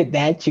I said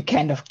that, you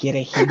kind of get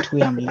a hint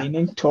where I'm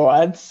leaning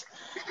towards.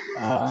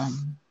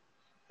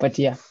 But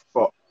yeah.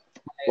 Well,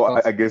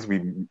 I guess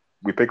we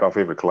pick our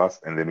favorite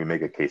class and then we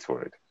make a case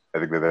for it. I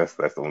think that's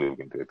the only way we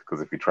can do it.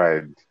 Because if we try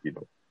and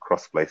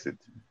cross splice it,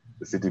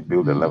 the city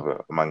builder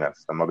lover among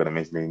us. I'm not gonna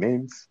mention any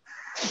names.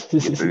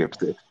 Get very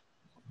upset.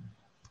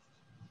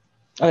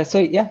 So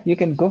yeah, you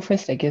can go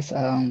first, I guess.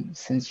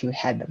 Since you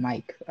had the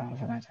mic,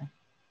 Vanessa.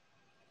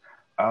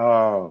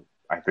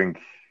 I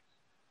think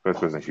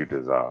first-person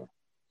shooters are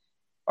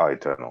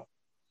eternal.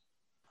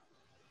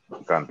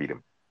 You can't beat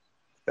them.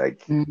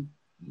 Like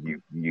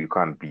you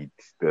can't beat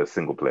the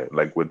single player.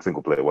 Like when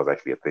single player was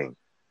actually a thing.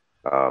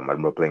 I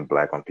remember playing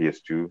Black on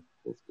PS2.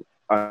 It was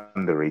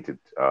underrated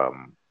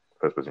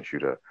first-person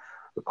shooter.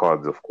 The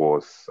cards, of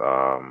course,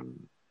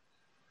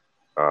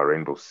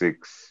 Rainbow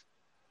Six.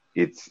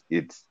 It's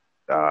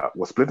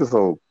was Splinter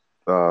Cell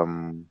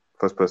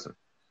first person?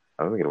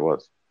 I don't think it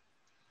was.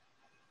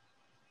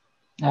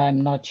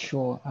 I'm not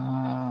sure.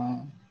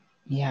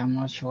 Yeah, I'm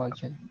not sure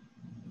actually.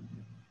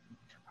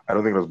 I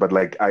don't think it was, but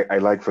like I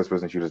like first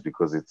person shooters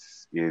because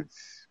it's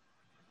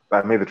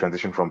I made the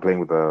transition from playing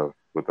with a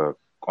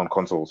on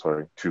console,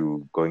 sorry,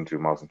 to going to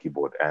mouse and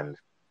keyboard, and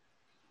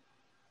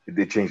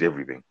they changed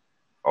everything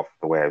of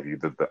the way I view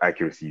the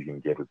accuracy you can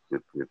get with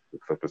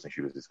first person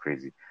shooters is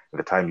crazy, and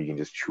the time you can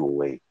just chew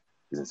away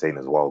is insane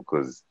as well.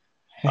 Because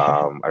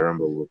I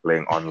remember we were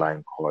playing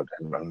online COD.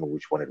 I don't remember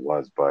which one it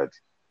was, but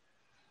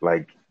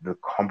like the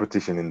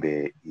competition in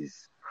there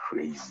is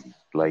crazy.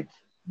 Like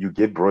you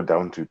get brought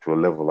down to a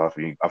level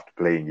after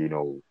playing,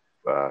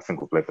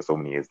 single player for so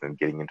many years, then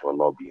getting into a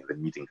lobby and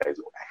then meeting guys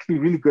who are actually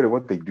really good at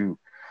what they do,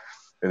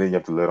 and then you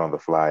have to learn on the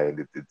fly,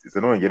 and it's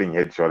annoying getting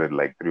headshotted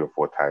like 3 or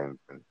 4 times,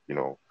 and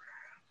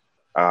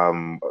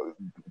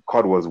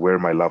COD was where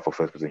my love for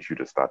first person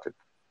shooters started,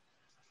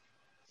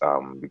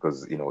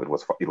 because it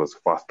was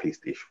fast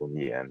paced ish for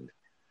me, and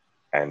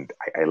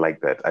I like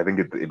that. I think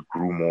it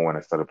grew more when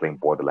I started playing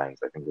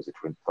Borderlands. I think it was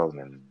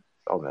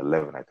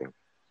 2011, I think.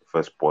 The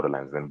first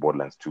Borderlands, then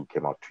Borderlands 2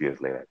 came out 2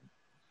 years later.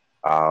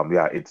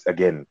 Yeah, it's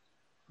again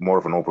more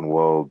of an open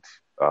world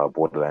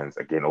Borderlands.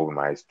 Again, open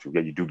my eyes to,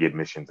 yeah, you do get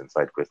missions and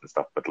side quests and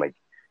stuff, but like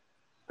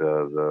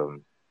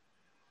the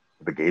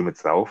game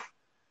itself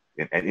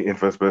in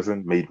first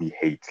person made me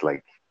hate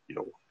the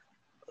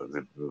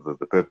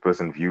third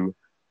person view,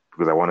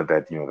 because I wanted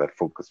that that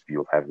focused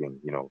view of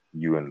having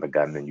you and the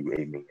gun and you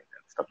aiming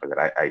and stuff like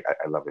that. I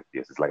love it.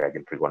 Yes, it's like I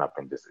can pick one up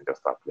and just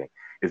start playing.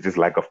 It's just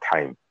lack of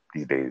time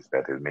these days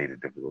that has made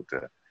it difficult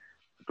to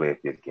play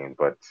FPS games.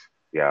 But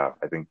yeah,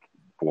 I think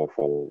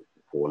for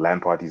LAN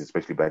parties,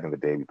 especially back in the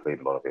day, we played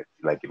a lot of it.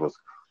 Like it was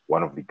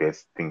one of the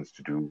best things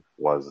to do.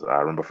 Was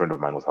I remember a friend of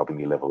mine was helping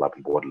me level up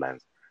in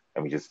Borderlands,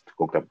 and we just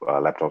hooked up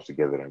laptops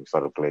together and we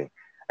started playing.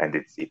 And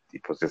it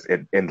was just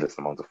endless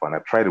amounts of fun.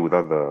 I've tried it with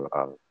other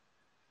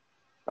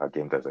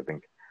game types. I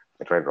think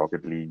I tried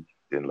Rocket League,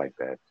 didn't like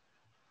that.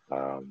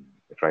 I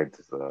tried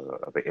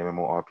the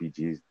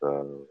MMORPGs,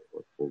 the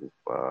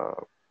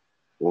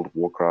World of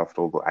Warcraft,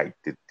 although I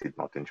did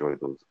not enjoy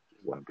those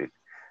one bit.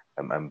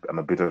 I'm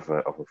a bit of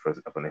an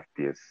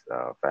FPS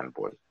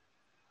fanboy.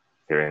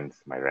 Here ends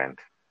my rant.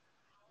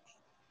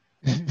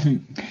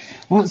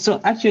 Well, so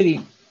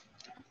actually,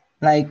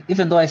 like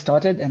even though I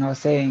started and I was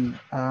saying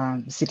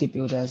city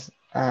builders,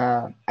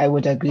 I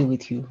would agree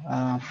with you.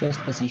 First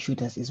person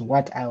shooters is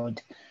what I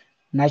would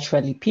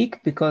naturally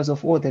pick because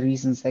of all the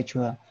reasons that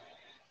you were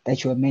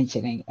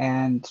mentioning.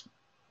 And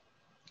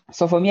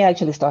so for me, I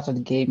actually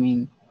started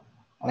gaming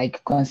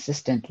like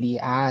consistently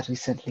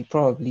recently,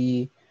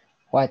 probably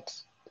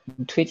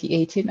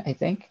 2018, I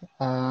think,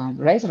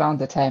 right around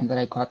the time that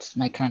I got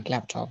my current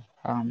laptop,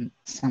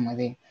 somewhere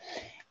there.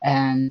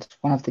 And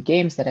one of the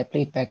games that I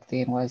played back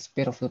then was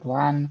Battlefield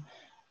 1,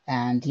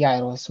 and yeah,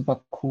 it was super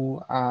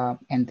cool.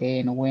 And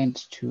then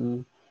went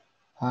to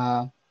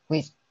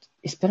wait,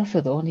 is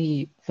Battlefield the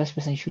only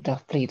first-person shooter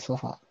I've played so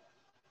far?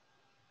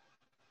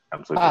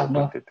 I'm so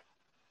disappointed. No.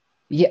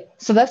 Yeah,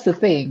 so that's the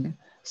thing.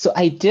 So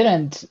I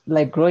didn't,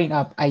 like growing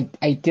up,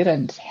 I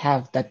didn't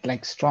have that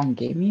like strong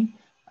gaming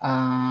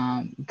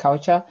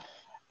culture.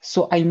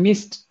 So I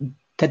missed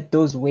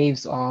those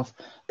waves of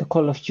the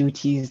Call of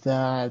Duties,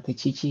 the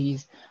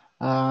Chichis.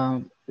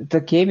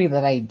 The gaming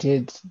that I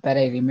did that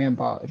I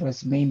remember, it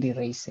was mainly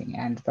racing,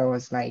 and that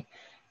was like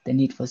the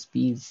Need for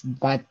Speeds.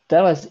 But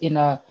that was in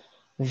a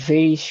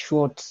very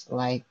short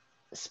like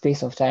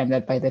space of time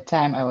that by the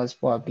time I was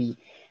probably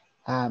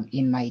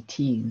in my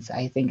teens,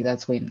 I think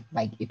that's when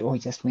like it all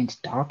just went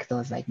dark. There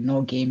was like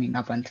no gaming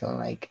up until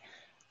like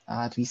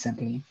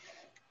recently.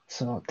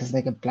 So there's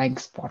like a blank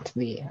spot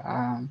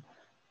there.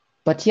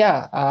 But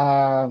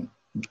yeah,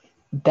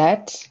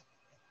 that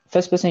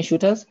first person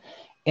shooters,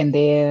 and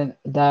then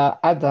the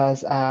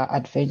others are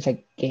adventure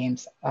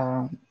games.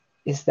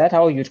 Is that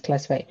how you'd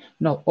classify?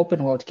 No,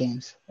 open world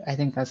games. I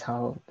think that's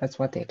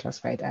what they're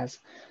classified as.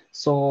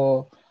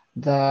 So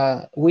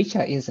the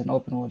Witcher is an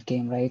open world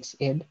game, right,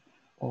 Ed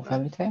or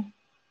Valentine?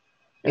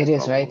 Yeah, It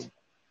is, right?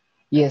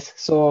 Yes.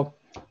 So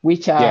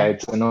Witcher. Yeah,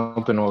 it's an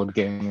open world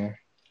game. Yeah.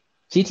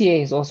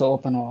 GTA is also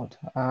open world.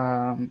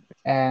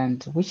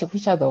 And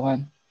which other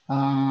one?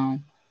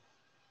 I'm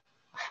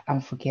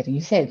forgetting.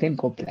 You said then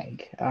go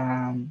blank.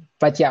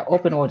 But yeah,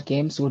 open world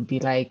games would be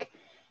like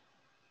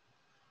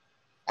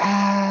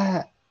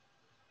uh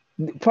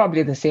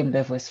probably the same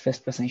level as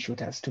first person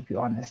shooters, to be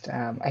honest.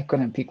 I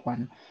couldn't pick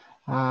one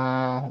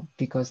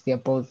because they're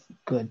both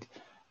good.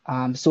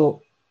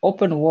 So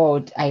open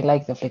world, I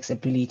like the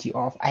flexibility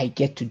of I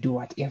get to do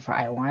whatever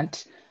I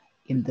want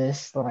in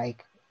this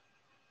like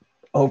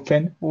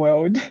open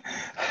world.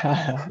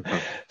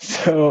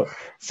 So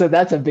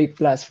that's a big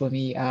plus for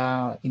me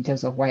in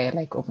terms of why I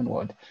like open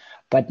world.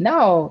 But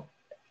now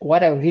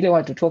what I really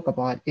want to talk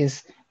about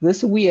is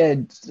this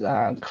weird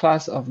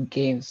class of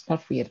games,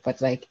 not weird,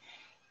 but like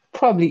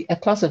probably a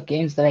class of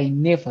games that I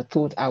never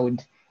thought I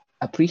would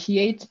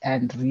appreciate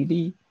and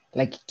really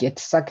like get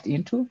sucked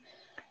into,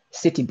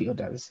 city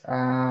builders.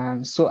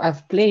 So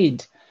I've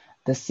played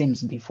The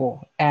Sims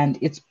before, and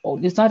it's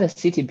not a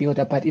city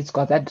builder, but it's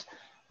got that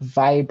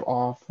vibe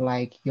of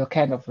like you're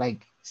kind of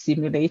like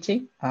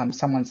simulating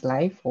someone's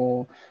life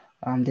or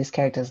this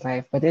character's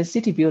life. But then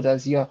city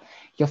builders, you're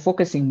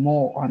focusing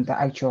more on the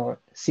actual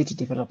city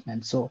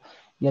development. So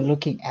you're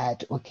looking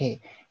at okay,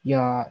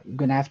 you're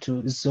gonna have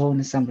to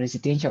zone some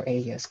residential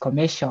areas,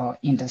 commercial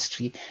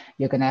industry.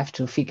 You're gonna have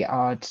to figure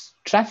out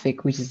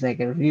traffic, which is like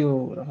a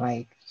real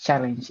like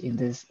challenge in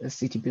this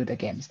city builder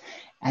games.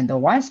 And the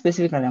one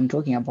specifically I'm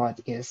talking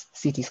about is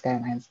City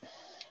Skylines.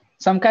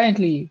 So I'm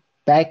currently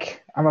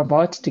back. I'm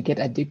about to get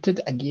addicted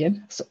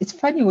again. So it's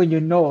funny when you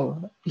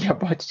know you're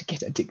about to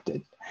get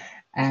addicted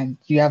and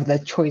you have the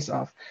choice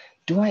of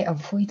do I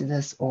avoid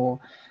this or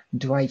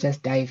do I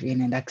just dive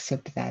in and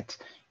accept that,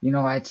 you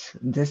know what,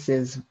 this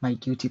is my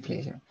guilty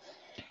pleasure.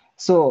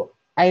 So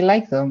I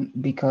like them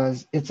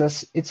because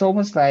it's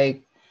almost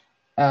like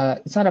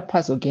it's not a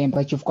puzzle game,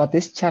 but you've got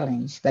this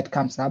challenge that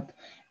comes up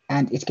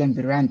and it can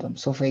be random.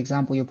 So, for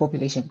example, your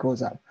population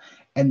grows up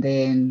and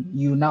then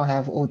you now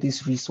have all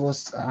these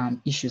resource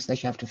issues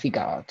that you have to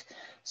figure out.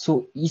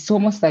 So, it's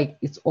almost like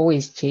it's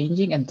always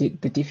changing and the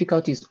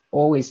difficulty is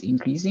always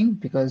increasing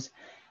because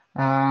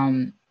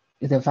the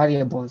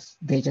variables,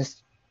 they're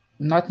just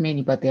not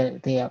many, but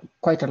they are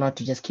quite a lot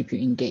to just keep you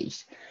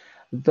engaged.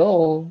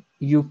 Though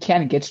you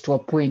can get to a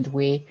point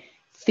where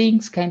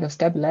things kind of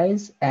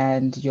stabilize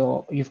and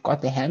you've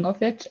got the hang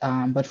of it.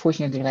 But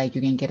fortunately, like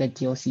you can get a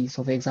DLC.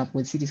 So for example,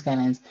 with City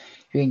Skylines,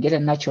 you can get a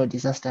natural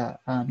disaster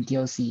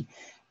DLC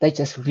that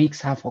just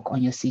wreaks havoc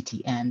on your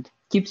city and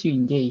keeps you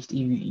engaged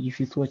even if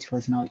you thought it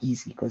was now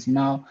easy. Because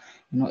now,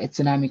 you know, a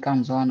tsunami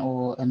comes on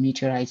or a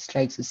meteorite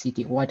strikes the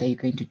city. What are you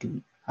going to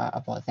do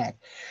about that?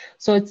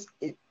 So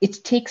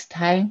it takes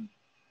time.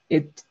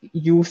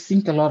 You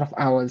sink a lot of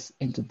hours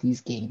into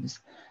these games,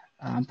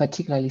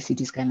 particularly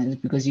City Skylines,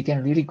 because you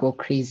can really go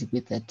crazy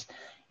with it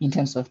in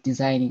terms of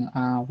designing,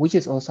 which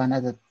is also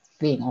another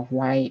thing of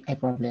why I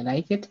probably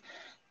like it,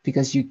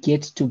 because you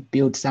get to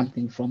build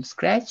something from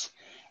scratch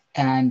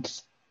and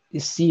you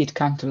see it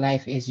come to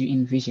life as you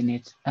envision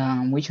it,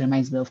 which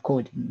reminds me of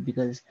coding,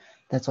 because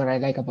that's what I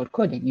like about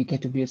coding. You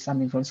get to build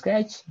something from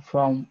scratch,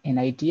 from an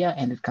idea,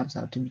 and it comes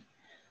out to be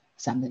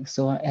something.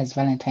 So as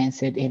Valentine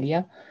said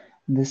earlier,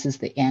 this is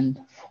the end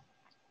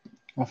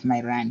of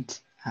my rant,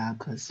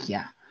 because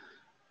yeah,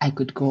 I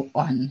could go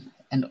on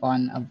and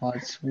on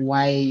about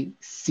why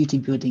city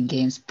building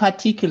games,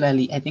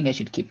 particularly, I think I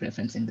should keep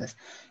referencing this,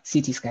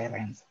 City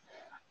Skylines,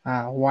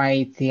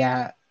 why they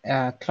are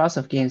a class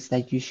of games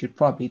that you should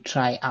probably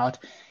try out,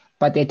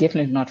 but they're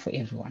definitely not for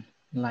everyone.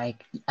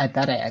 Like,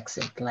 that I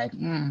accept. Like,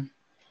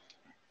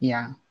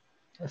 yeah,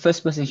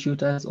 first person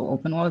shooters or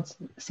open worlds,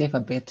 safer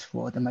bet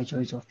for the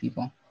majority of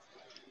people.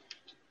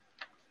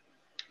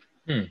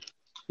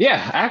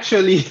 Yeah,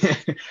 actually,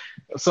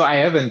 so I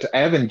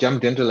haven't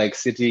jumped into like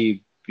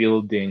city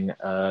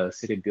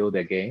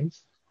builder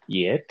games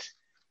yet.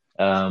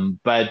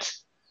 But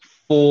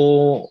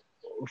for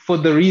for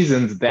the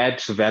reasons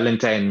that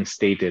Valentine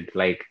stated,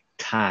 like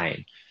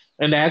time.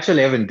 And I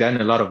actually haven't done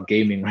a lot of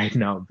gaming right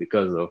now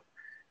because of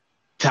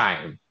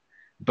time.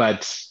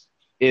 But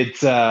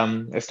it's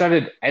I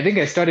think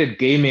I started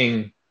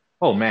gaming,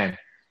 oh man,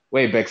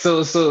 way back. So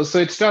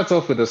it starts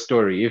off with a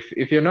story.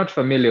 If you're not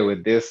familiar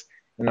with this,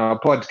 in our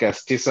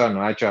podcast, Tisa and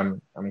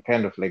Wacho, I'm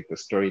kind of like the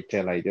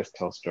storyteller. I just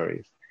tell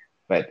stories.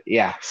 But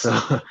yeah, so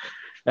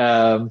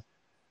um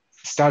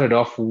started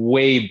off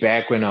way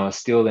back when I was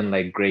still in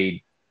like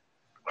grade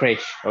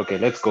crash. Okay,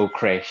 let's go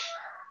crash.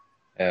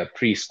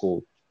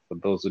 Preschool, for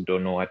those who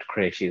don't know what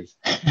crash is.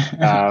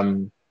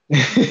 Um,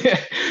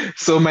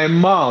 so my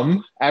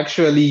mom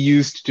actually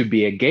used to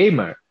be a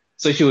gamer.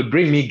 So she would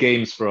bring me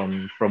games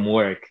from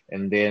work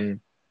and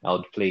then I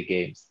would play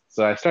games.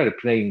 So I started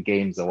playing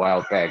games a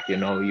while back, you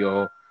know,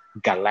 your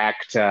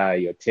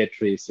Galacta, your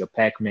Tetris, your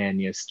Pac-Man,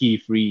 your Ski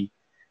Free.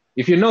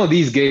 If you know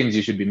these games,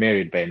 you should be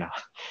married by now.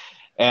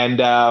 And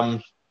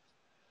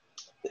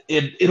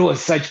it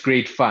was such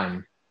great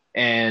fun.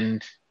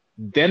 And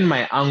then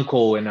my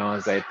uncle, when I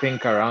was, I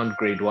think, around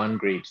grade one,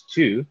 grade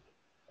two,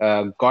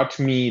 got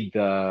me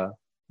the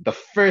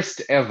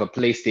first ever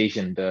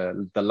PlayStation,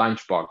 the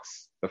lunchbox.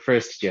 the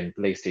first gen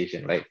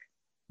PlayStation, like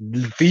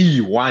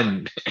the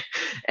one.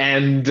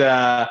 And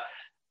I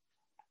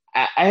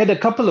had a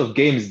couple of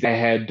games. I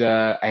had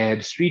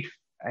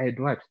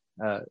what?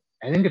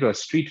 I think it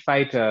was Street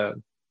Fighter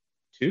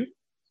 2, if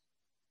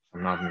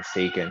I'm not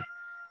mistaken.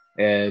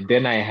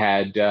 Then I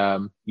had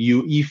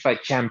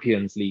UEFA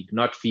Champions League,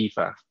 not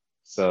FIFA.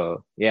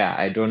 So yeah,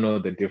 I don't know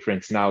the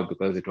difference now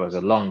because it was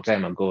a long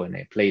time ago and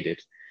I played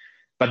it.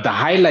 But the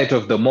highlight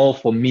of them all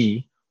for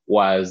me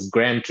was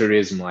Gran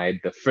Turismo. I had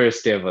the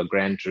first ever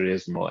Gran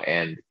Turismo,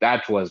 and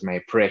that was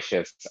my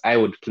precious. I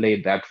would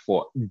play that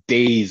for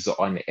days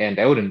on end.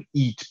 I wouldn't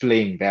eat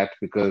playing that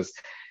because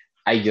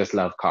I just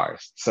love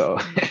cars. So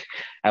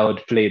I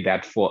would play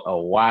that for a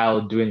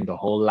while, doing the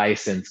whole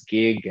license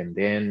gig and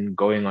then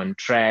going on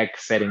track,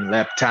 setting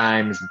lap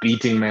times,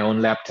 beating my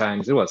own lap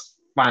times. It was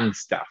fun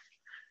stuff.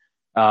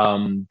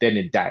 Then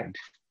it died.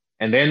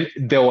 And then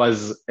there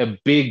was a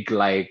big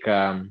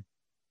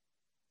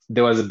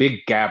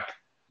gap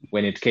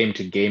when it came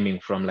to gaming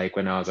from like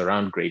when I was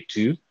around grade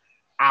 2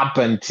 up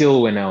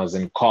until when I was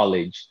in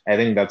college. I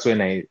think that's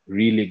when I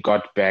really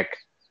got back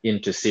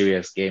into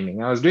serious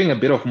gaming. I was doing a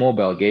bit of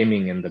mobile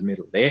gaming in the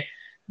middle there,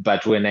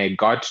 but when I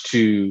got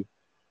to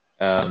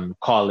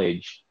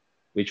college,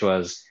 which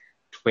was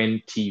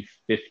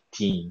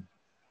 2015,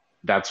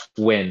 that's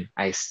when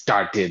I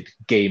started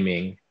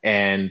gaming,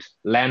 and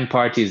LAN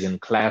parties in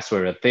class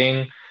were a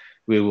thing.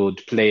 We would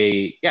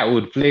play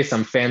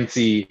some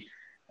fancy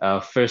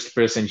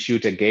first-person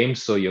shooter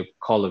games. So your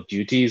Call of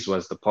Duties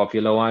was the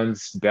popular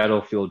ones.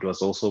 Battlefield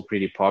was also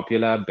pretty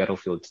popular,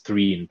 Battlefield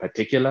 3 in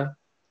particular.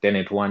 Then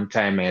at one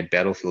time I had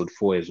Battlefield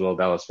 4 as well.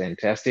 That was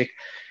fantastic.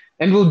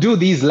 And we'll do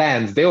these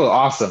LANs. They were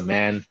awesome,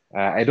 man.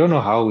 I don't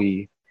know how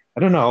we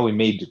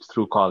made it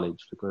through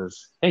college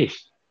because, hey,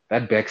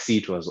 that back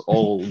seat was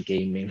all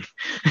gaming.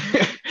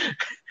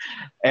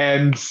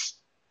 and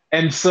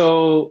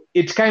so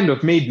it kind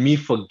of made me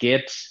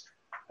forget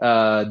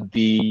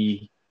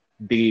the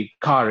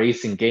car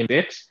racing game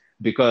bit,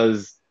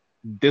 because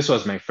this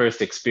was my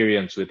first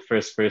experience with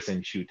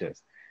first-person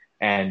shooters,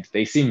 and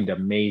they seemed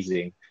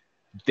amazing.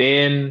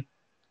 Then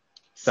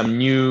some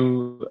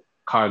new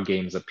car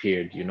games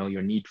appeared,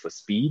 your Need for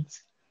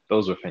Speeds.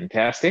 Those were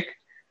fantastic.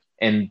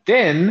 And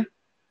then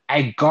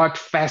I got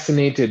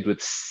fascinated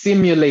with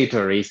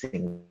simulator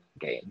racing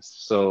games.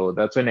 So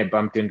that's when I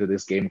bumped into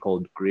this game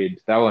called Grid.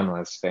 That one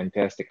was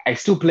fantastic. I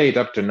still play it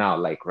up to now.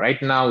 Like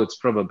right now, it's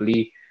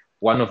probably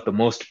one of the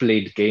most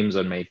played games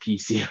on my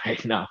PC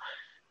right now.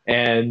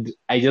 And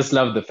I just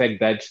love the fact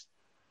that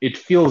it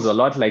feels a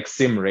lot like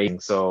sim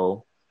racing.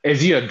 So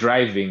as you're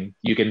driving,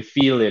 you can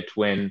feel it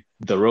when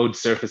the road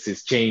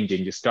surfaces change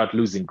and you start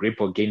losing grip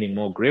or gaining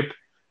more grip.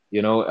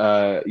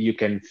 You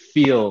can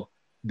feel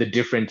the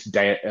different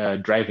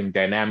driving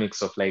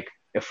dynamics of like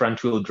a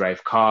front wheel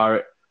drive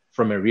car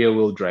from a rear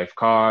wheel drive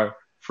car,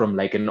 from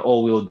like an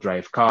all wheel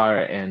drive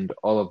car, and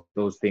all of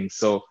those things.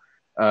 So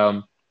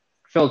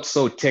felt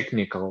so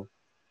technical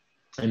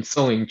and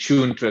so in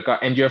tune to a car,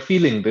 and you're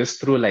feeling this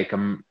through like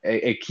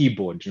a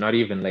keyboard, not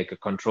even like a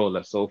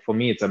controller. So for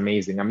me, it's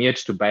amazing. I'm yet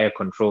to buy a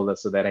controller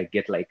so that I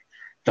get like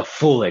the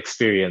full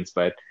experience,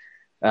 but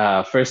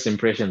first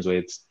impressions were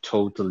it's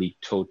totally,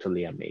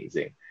 totally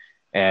amazing.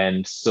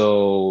 And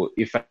so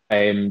if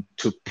I'm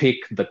to pick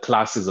the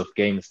classes of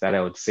games that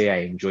I would say I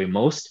enjoy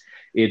most,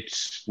 it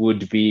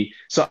would be,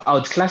 so I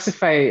would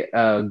classify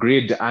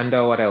Grid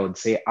under what I would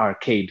say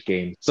arcade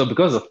games. So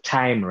because of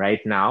time right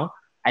now,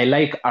 I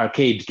like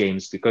arcade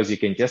games because you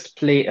can just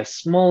play a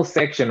small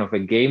section of a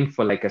game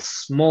for like a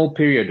small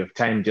period of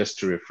time just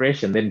to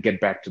refresh and then get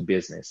back to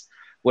business.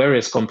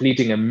 Whereas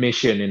completing a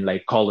mission in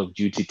like Call of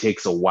Duty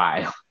takes a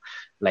while,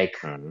 like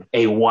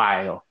a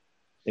while.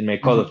 In my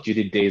Call of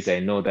Duty days, I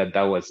know that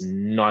was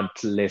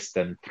not less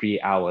than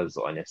 3 hours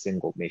on a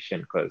single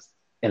mission because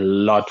a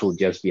lot will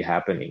just be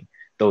happening.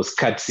 Those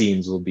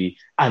cutscenes will be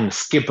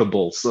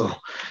unskippable. So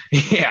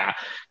yeah,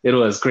 it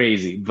was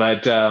crazy.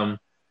 But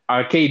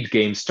arcade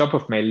games, top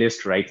of my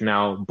list right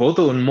now, both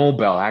on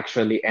mobile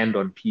actually and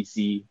on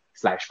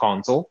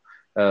PC/console,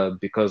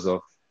 because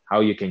of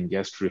how you can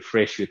just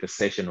refresh with a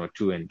session or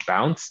two and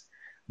bounce.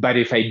 But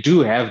if I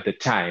do have the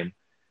time,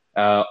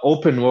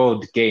 open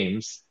world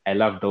games, I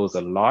love those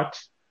a lot,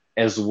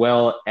 as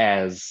well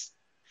as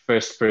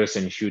first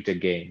person shooter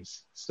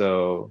games.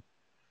 So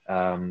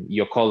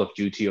your Call of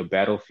Duty or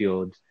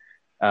Battlefield.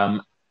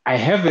 I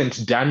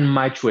haven't done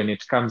much when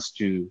it comes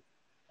to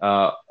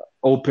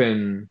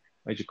open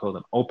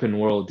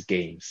world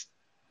games.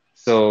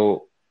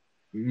 So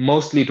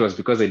mostly it was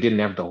because I didn't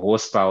have the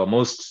horsepower.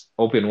 Most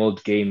open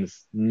world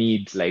games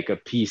need like a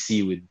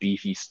PC with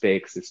beefy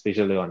specs,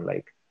 especially on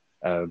like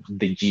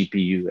the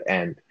GPU,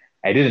 and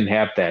I didn't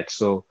have that.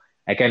 So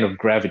I kind of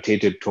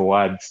gravitated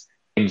towards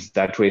games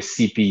that were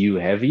CPU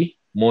heavy,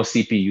 more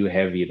CPU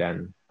heavy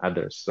than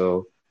others.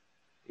 So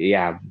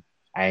yeah,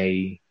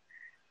 I'm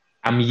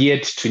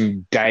yet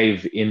to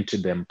dive into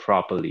them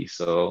properly.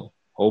 So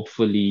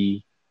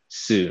hopefully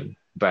soon.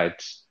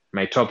 But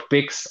my top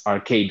picks,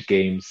 arcade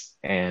games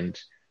and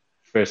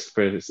first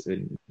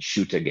person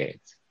shooter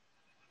games.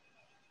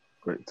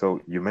 Great.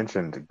 So you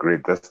mentioned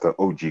grid. That's the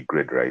OG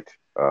grid, right?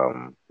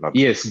 Not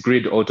Yes,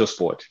 Grid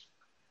Autosport.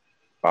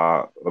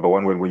 the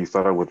one where you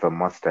started with a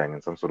Mustang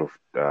and some sort of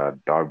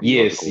derby.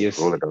 What's it Yes, called? yes.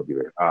 Roller derby,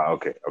 right?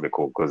 Okay, okay,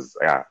 cool. Because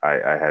yeah,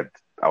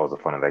 I was a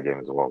fan of that game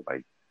as well.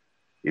 Like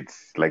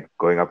it's like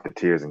going up the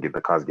tiers and get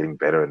the cars getting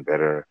better and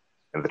better,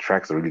 and the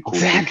tracks are really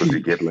cool too because you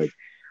Exactly. get like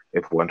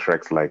F1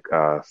 tracks like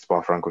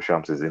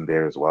Spa-Francorchamps is in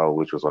there as well,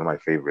 which was one of my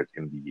favorite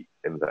in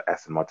the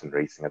Aston Martin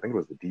racing. I think it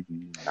was the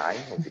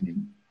DB9 or DB,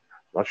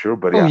 not sure,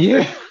 but Oh yeah,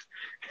 yeah.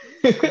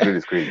 the grid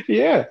is crazy.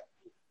 Yeah.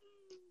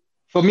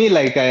 For me,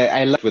 like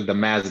I liked with the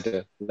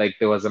Mazda. Like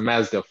there was a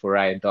Mazda for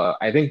ride.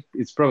 I think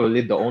it's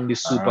probably the only Uh,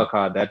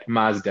 supercar that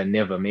Mazda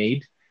never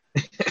made.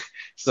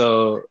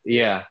 So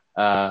yeah,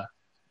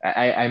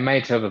 I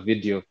might have a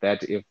video of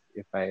that if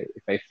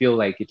I feel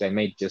like it. I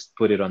might just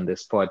put it on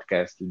this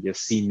podcast. You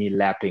just see me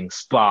lapping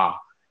Spa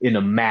in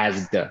a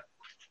Mazda.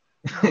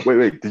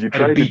 wait, did you Try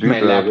to try to beat do my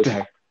lap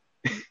time.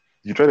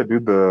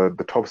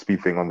 the top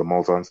speed thing on the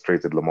Mulsanne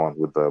straight at Le Mans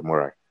with the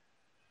Murai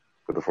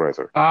with the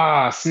 4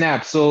 Ah,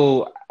 snap.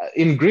 So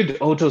in Grid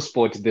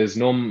Autosport, there's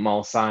no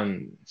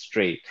Mulsanne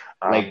straight.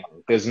 Like Okay.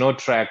 there's no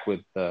track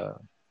with the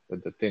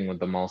thing with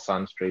the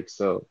Mulsanne straight.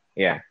 So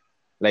yeah.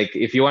 Like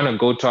if you want to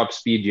go top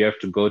speed, you have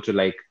to go to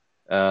like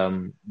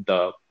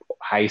the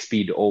high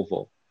speed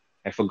oval.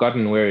 I've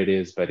forgotten where it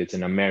is, but it's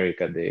in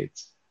America.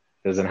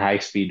 There's a high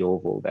speed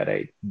oval that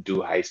I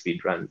do high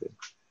speed runs in.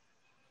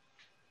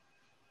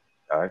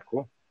 All right,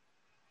 cool.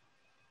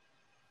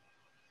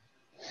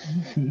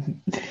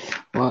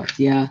 Well,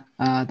 yeah,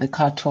 the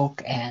car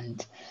talk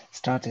and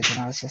started, and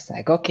I was just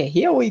like, okay,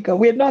 here we go.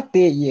 We're not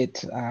there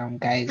yet,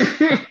 guys.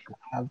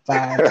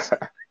 But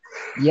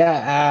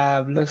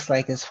yeah, looks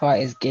like as far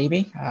as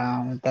gaming,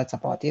 that's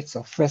about it.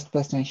 So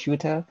first-person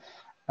shooter,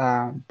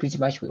 pretty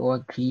much we all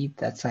agree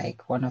that's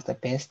like one of the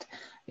best.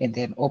 And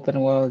then open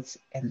worlds,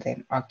 and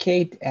then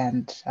arcade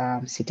and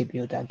city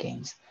builder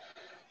games.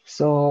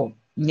 So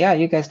yeah,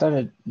 you guys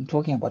started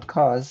talking about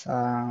cars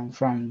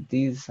from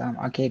these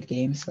arcade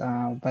games,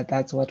 but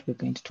that's what we're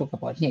going to talk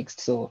about next.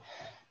 So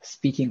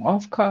speaking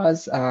of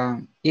cars,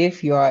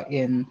 if you are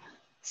in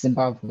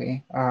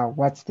Zimbabwe,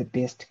 what's the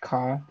best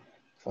car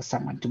for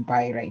someone to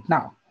buy right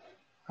now?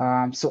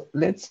 So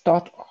let's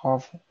start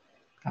off,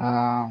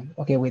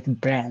 okay, with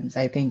brands.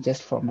 I think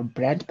just from a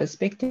brand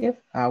perspective,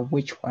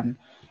 which one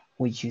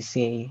would you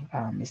say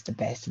is the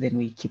best? Then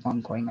we keep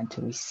on going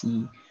until we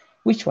see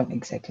which one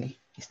exactly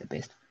is the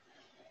best.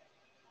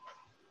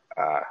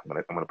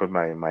 I'm gonna put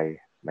my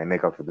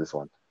neck out for this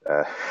one.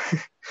 Uh,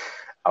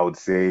 I would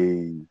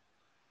say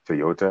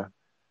Toyota.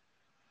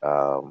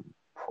 Um,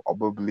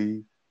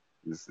 Probably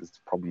is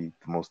probably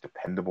the most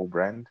dependable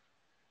brand.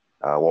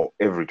 Well,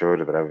 every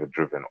Toyota that I've ever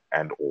driven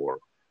and or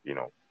you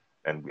know,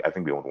 and I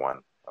think we own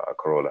one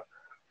Corolla.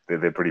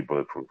 They're pretty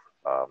bulletproof.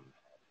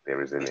 They're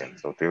resilient.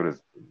 So Toyotas,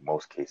 in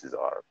most cases,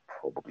 are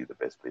probably the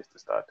best place to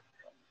start.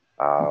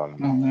 Um,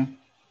 Mhm.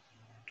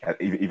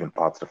 even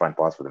parts to find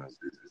parts for them is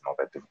not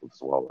that difficult as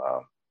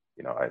well.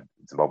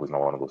 Zimbabwe is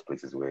not one of those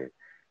places where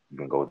you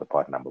can go with the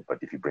part number, but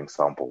if you bring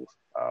samples,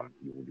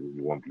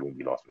 you won't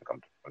be lost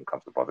when it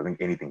comes to parts. I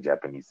think anything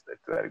Japanese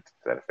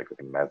that effect. I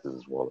think Mazdas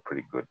as well are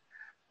pretty good.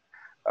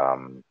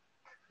 Um,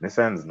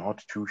 Nissan's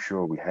not too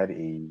sure. We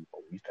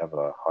used to have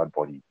a hard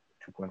body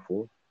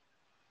 2.4.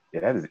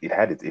 It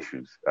had its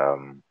issues.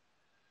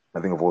 I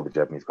think of all the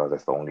Japanese cars,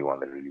 that's the only one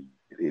that really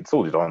it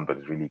sold it on, but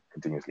it really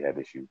continuously had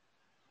issues.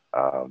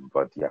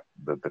 But yeah,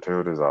 the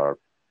Toyotas are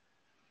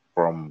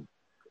from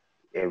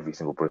every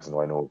single person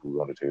who I know who's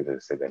on the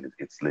Toyota said that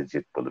it's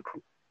legit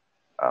bulletproof.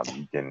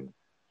 You can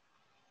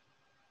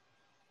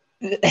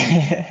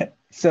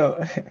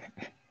So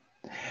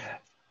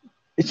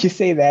you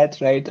say that,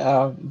 right?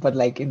 But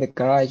like in the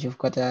garage, you've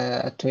got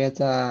a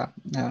Toyota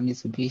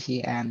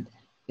Mitsubishi, and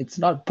it's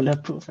not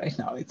bulletproof right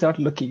now. It's not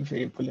looking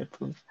very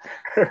bulletproof.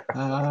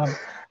 Um,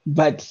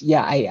 but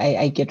yeah,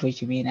 I get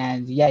what you mean,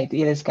 and yeah, it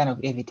is kind of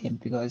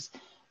evident because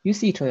you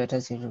see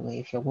Toyotas everywhere.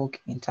 If you're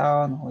walking in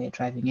town or you're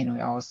driving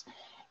anywhere else,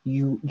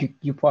 you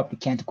probably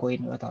can't go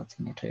in without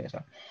seeing a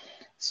Toyota.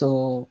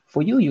 So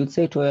for you, you'd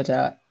say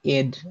Toyota.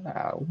 Ed,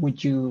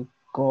 would you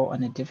go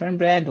on a different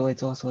brand, or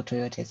it's also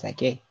Toyota? It's like,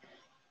 hey,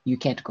 you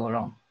can't go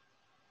wrong.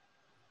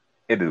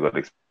 it is got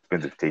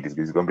expensive taters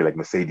because it's gonna be like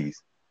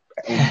Mercedes. I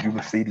only do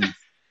Mercedes.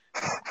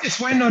 Yes,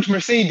 why not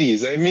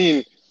Mercedes? I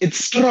mean, it's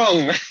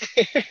strong.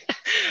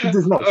 It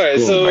is not All right,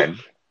 strong, man.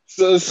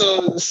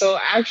 so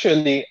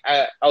actually,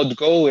 I would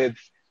go with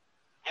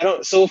I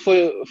don't. So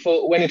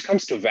for when it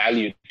comes to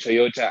value,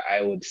 Toyota, I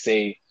would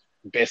say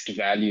best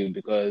value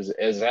because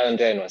as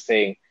Valentine was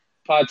saying,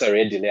 parts are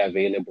readily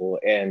available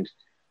and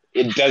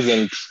it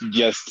doesn't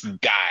just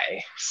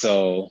die.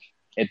 So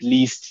at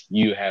least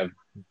you have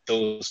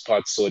those parts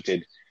sorted.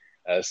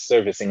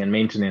 Servicing and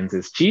maintenance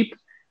is cheap,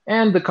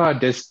 and the car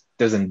just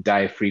doesn't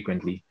die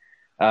frequently.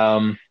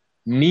 Um,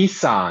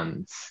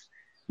 Nissans,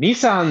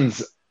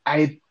 Nissans,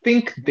 I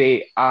think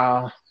they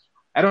are.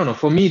 I don't know.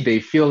 For me, they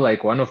feel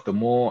like one of the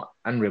more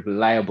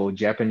unreliable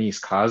Japanese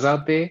cars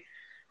out there.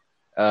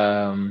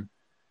 Um,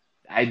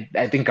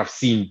 I think I've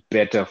seen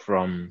better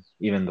from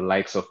even the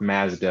likes of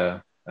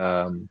Mazda,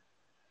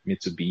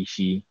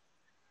 Mitsubishi.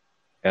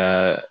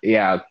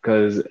 Yeah,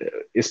 because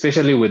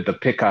especially with the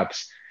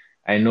pickups,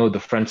 I know the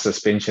front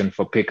suspension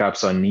for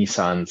pickups on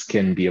Nissans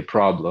can be a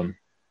problem.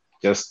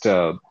 Just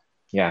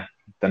yeah,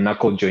 the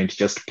knuckle joint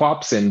just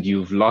pops and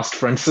you've lost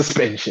front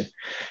suspension.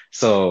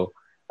 So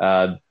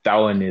that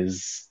one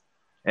is,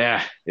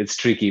 yeah, it's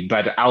tricky.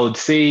 But I would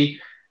say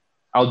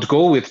I would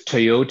go with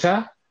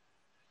Toyota,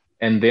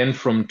 and then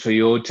from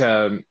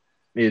Toyota,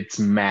 it's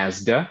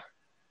Mazda.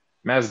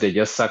 Mazda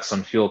just sucks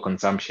on fuel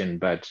consumption,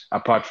 but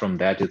apart from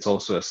that, it's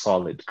also a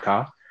solid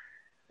car.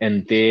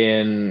 And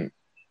then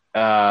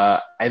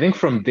I think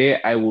from there,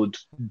 I would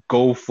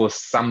go for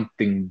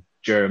something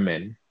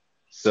German.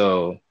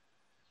 So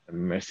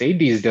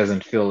Mercedes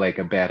doesn't feel like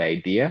a bad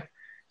idea.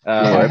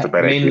 No, that's a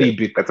bad Mainly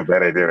idea. That's a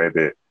bad idea right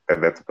there.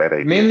 That's a bad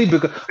idea. Mainly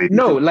because,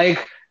 no,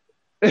 like,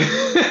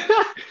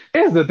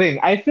 here's the thing.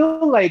 I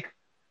feel like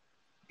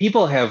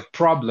people have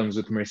problems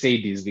with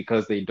Mercedes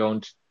because they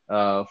don't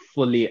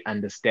fully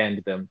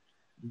understand them.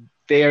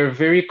 They are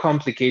very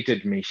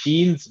complicated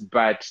machines,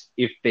 but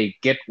if they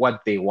get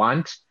what they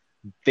want,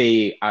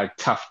 they are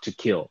tough to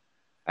kill.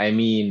 I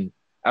mean,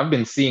 I've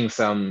been seeing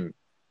some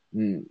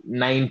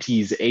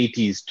 90s,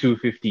 80s,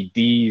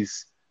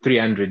 250Ds,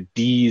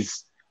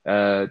 300Ds,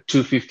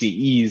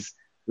 250Es,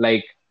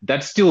 like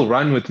that still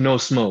run with no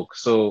smoke.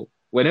 So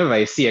whenever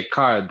I see a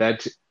car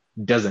that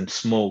doesn't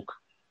smoke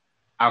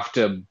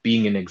after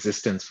being in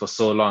existence for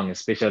so long,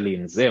 especially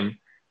in Zim,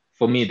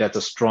 for me, that's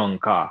a strong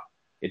car.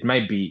 It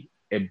might be,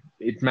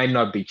 it might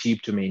not be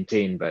cheap to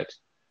maintain, but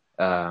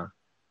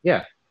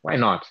yeah, why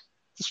not?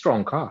 It's a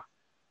strong car.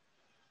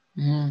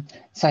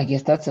 So I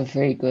guess that's a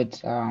very good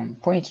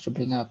point to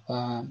bring up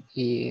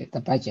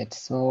the budget.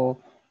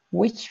 So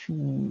which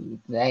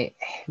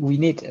we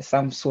need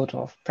some sort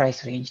of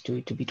price range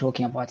to be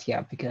talking about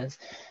here, because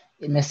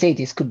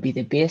Mercedes could be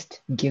the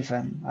best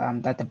given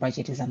that the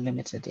budget is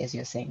unlimited, as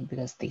you're saying,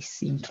 because they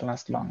seem to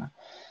last longer.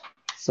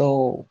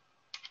 So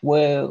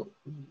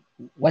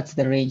what's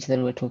the range that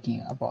we're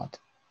talking about?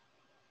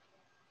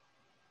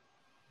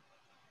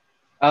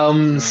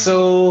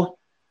 So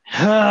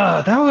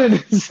that one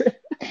is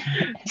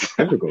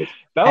difficult.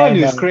 That one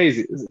is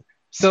crazy.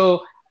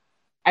 So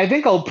I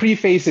think I'll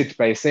preface it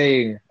by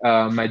saying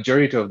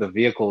majority of the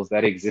vehicles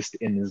that exist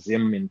in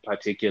Zim in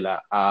particular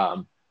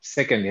are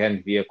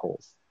second-hand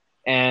vehicles.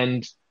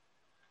 And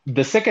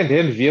the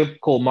second-hand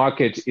vehicle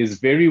market is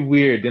very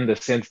weird in the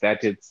sense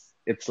that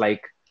it's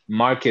like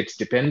market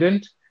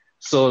dependent.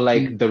 So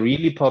like the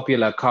really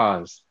popular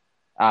cars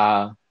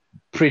are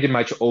pretty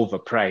much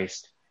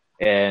overpriced.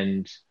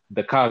 And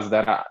the cars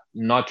that are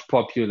not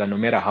popular, no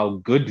matter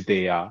how good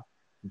they are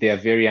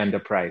very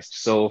underpriced.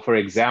 So for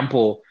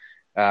example,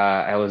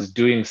 I was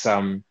doing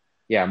some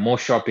more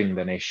shopping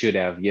than I should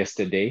have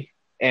yesterday.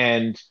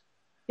 And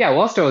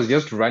whilst I was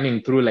just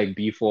running through like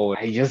B4,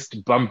 I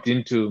just bumped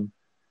into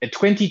a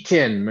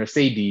 2010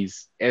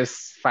 Mercedes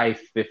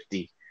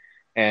S550.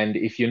 And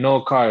if you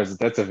know cars,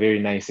 that's a very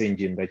nice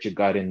engine that you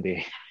got in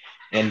there.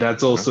 And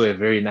that's also a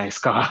very nice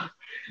car.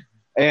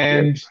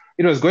 And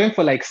it was going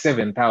for like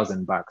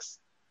 $7,000.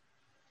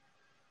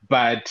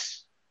 But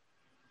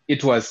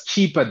it was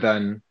cheaper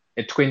than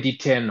a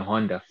 2010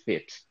 Honda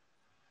Fit.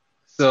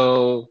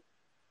 So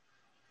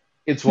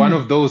it's one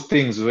of those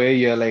things where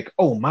you're like,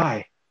 oh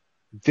my,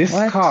 this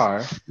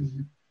car,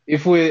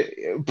 if we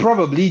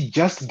probably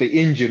just the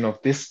engine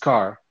of this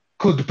car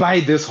could buy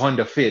this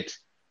Honda Fit.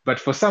 But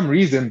for some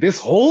reason, this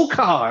whole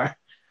car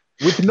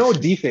with no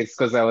defects,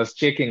 because I was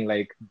checking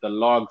like the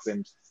logs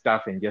and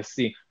stuff and just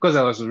seeing, because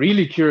I was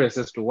really curious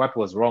as to what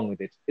was wrong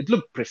with it. It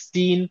looked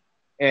pristine.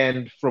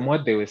 And from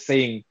what they were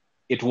saying,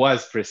 it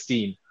was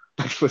pristine.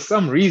 But for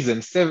some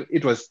reason,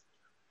 it was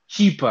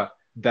cheaper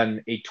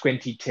than a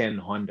 2010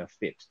 Honda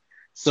Fit.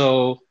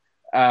 So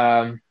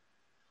it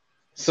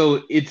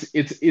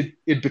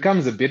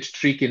becomes a bit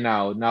tricky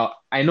now. Now,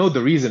 I know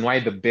the reason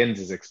why the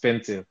Benz is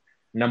expensive.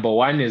 Number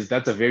one is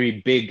that's a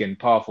very big and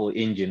powerful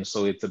engine,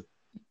 so it's a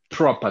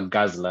proper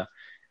guzzler.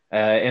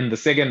 And the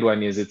second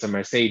one is it's a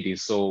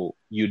Mercedes, so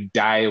you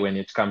die when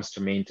it comes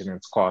to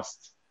maintenance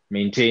costs.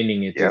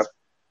 Maintaining it is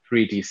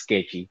pretty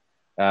sketchy.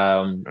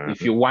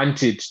 If you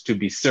want it to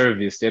be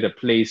serviced at a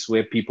place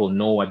where people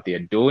know what they're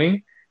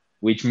doing,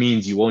 which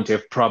means you won't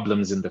have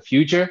problems in the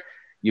future,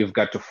 you've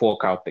got to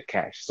fork out the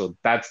cash. So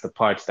that's the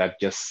part that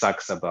just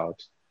sucks about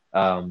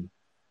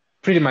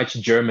pretty much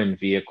German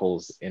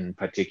vehicles in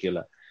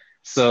particular.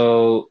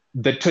 So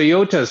the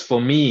Toyotas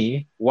for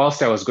me,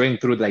 whilst I was going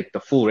through like the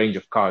full range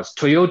of cars,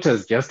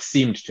 Toyotas just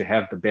seemed to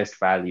have the best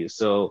value.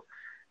 So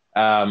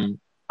I'll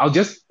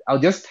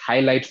just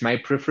highlight my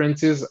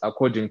preferences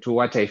according to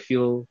what I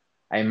feel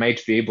I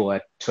might be able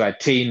to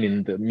attain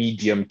in the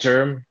medium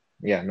term.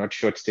 Yeah, not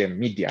short term,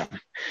 medium.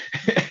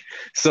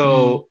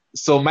 So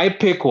my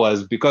pick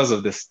was, because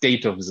of the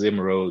state of Zim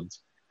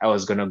roads, I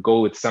was gonna go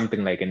with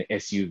something like an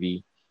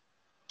SUV.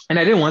 And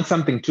I didn't want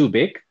something too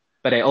big,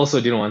 but I also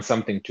didn't want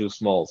something too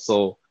small.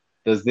 So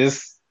there's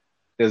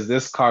there's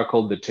this car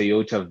called the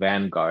Toyota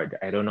Vanguard.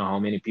 I don't know how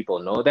many people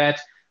know that,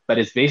 but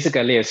it's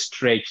basically a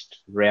stretched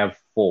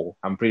RAV4.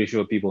 I'm pretty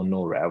sure people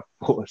know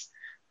RAV4s.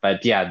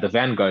 But yeah, the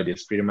Vanguard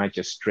is pretty much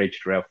a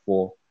stretched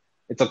RAV4.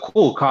 It's a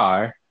cool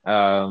car.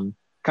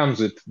 Comes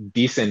with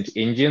decent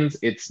engines.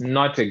 It's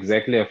not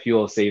exactly a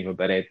fuel saver,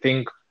 but I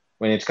think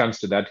when it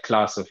comes to that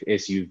class of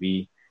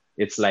SUV,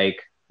 it's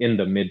like in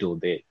the middle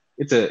there.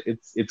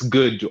 It's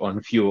good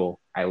on fuel,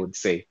 I would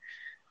say.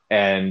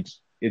 And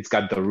it's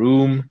got the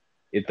room,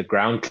 it's the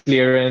ground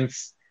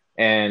clearance,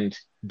 and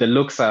the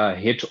looks are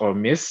hit or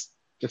miss.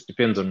 Just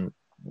depends on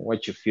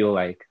what you feel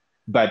like.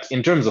 But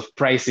in terms of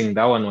pricing,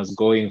 that one was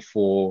going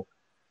for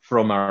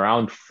from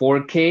around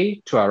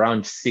 4K to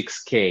around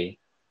 6K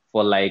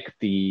for like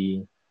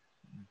the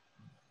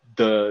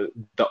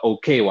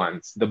okay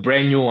ones. The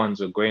brand new ones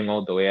were going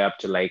all the way up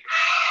to like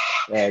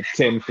 10,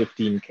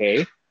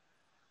 15K.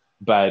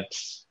 But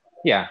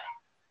yeah,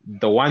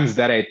 the ones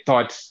that I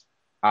thought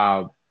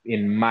are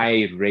in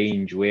my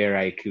range where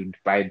I could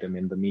buy them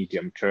in the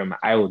medium term,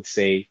 I would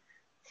say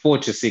 4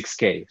 to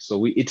 6K.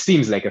 So it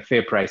seems like a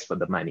fair price for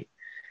the money.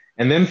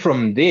 And then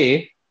from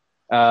there,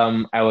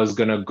 I was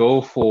going to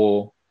go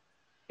for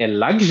a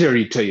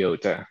luxury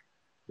Toyota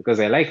because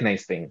I like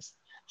nice things.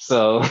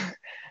 So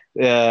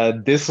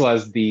this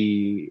was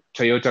the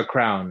Toyota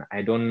Crown.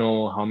 I don't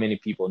know how many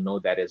people know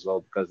that as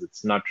well because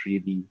it's not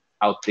really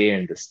out there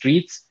in the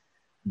streets.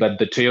 But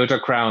the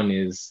Toyota Crown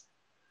is,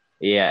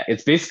 yeah,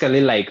 it's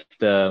basically like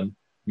the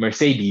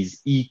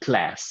Mercedes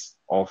E-Class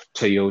of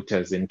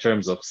Toyotas in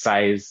terms of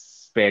size,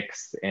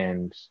 specs,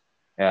 and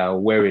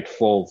where it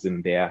falls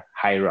in their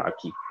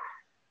hierarchy.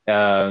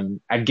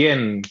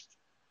 Again,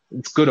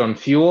 it's good on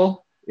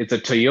fuel. It's a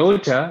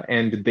Toyota,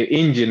 and the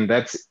engine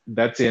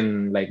that's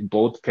in like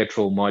both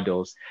petrol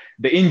models.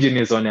 The engine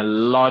is on a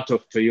lot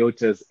of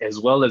Toyotas as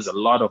well as a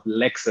lot of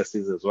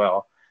Lexuses as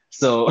well.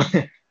 So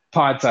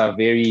parts are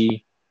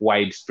very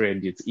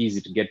widespread. It's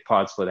easy to get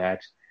parts for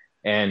that,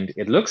 and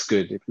it looks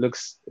good. It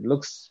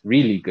looks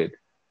really good.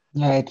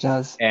 Yeah, it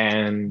does.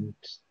 And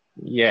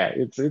yeah,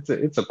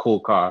 it's a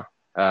cool car.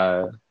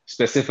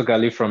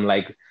 Specifically from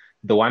like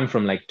the one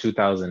from like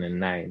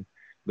 2009.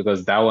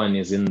 Because that one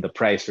is in the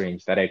price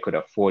range that I could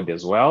afford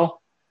as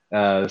well.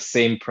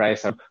 Same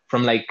price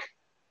from like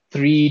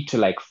 3 to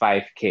like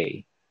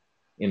 5K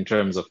in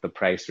terms of the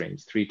price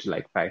range, 3 to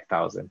like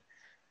 5,000.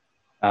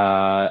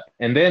 And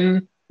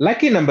then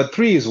lucky number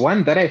 3 is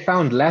one that I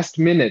found last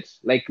minute,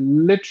 like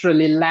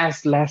literally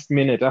last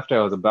minute after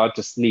I was about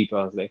to sleep.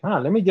 I was like,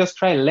 let me just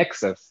try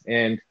Lexus.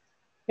 And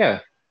yeah,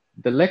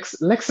 the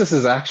Lexus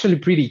is actually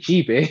pretty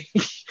cheap, eh?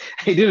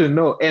 I didn't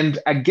know. And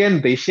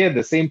again, they share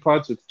the same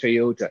parts with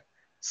Toyota.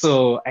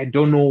 So I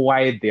don't know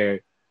why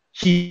they're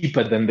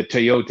cheaper than the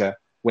Toyota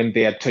when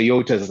they are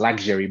Toyota's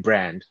luxury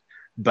brand.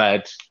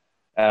 But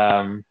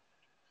there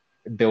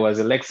was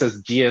a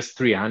Lexus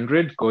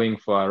GS300 going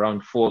for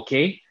around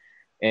 4K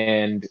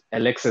and a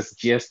Lexus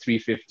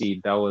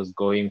GS350 that was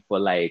going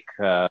for like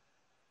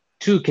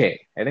 2K,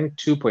 I think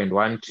 2.1,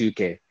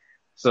 2K.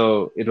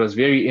 So it was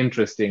very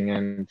interesting.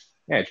 And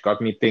yeah, it got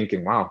me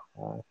thinking, wow,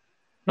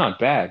 not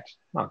bad.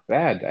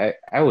 I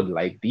would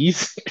like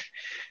these.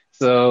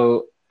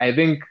 So I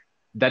think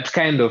that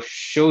kind of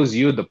shows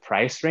you the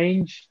price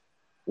range,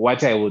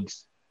 what I would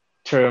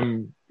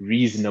term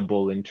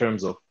reasonable in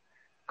terms of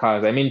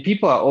cars. I mean,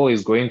 people are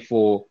always going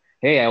for,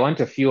 hey, I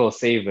want a fuel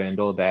saver and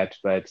all that.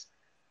 But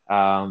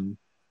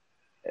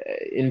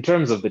in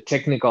terms of the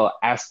technical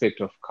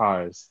aspect of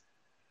cars,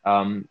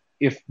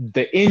 if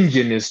the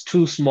engine is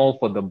too small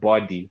for the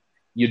body,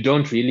 you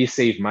don't really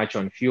save much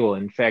on fuel.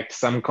 In fact,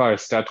 some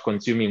cars start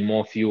consuming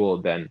more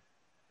fuel than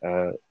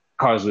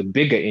cars with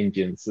bigger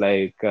engines.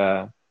 Like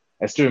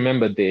I still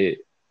remember the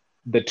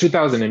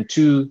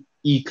 2002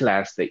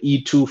 E-Class, the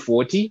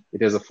E240.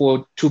 It has a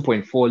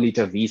 2.4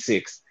 liter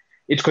V6.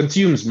 It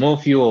consumes more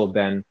fuel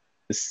than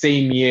the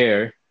same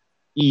year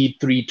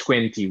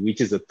E320, which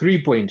is a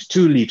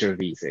 3.2 liter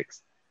V6.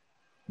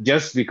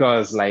 Just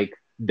because like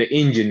the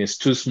engine is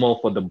too small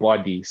for the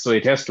body, so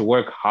it has to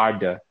work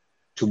harder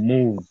to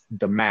move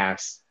the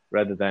mass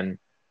rather than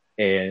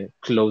a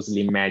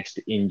closely matched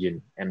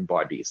engine and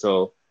body.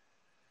 So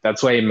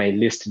that's why my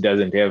list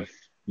doesn't have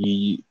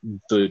the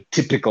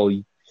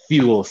typical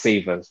fuel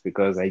savers,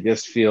 because I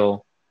just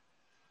feel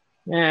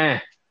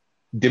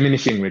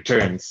diminishing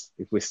returns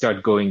if we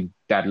start going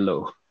that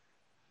low.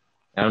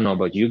 I don't know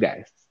about you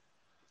guys.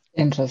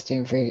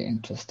 Interesting, very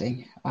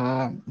interesting.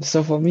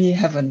 So for me,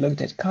 haven't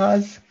looked at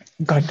cars,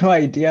 got no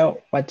idea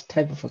what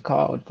type of a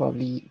car I would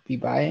probably be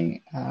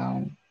buying.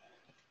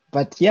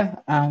 But yeah,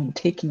 I'm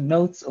taking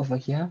notes over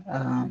here.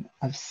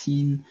 I've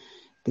seen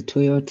the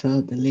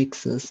Toyota, the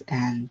Lexus,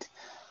 and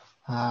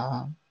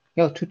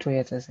two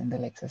Toyotas and the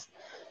Lexus.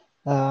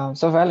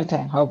 So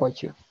Valentine, how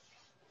about you?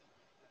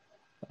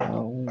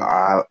 I'm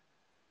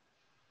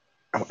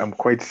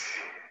quite,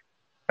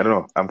 I don't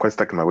know, I'm quite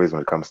stuck in my ways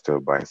when it comes to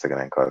buying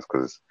secondhand cars,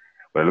 because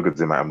when I look at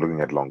them, I'm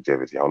looking at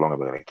longevity. How long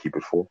am I going to keep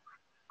it for?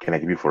 Can I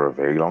keep it for a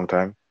very long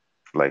time?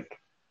 Like,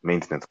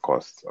 maintenance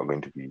costs are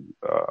going to be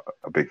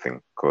a big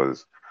thing,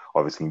 because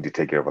obviously you need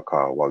to take care of a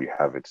car while you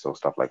have it. So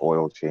stuff like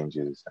oil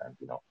changes and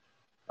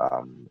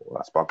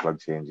spark plug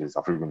changes.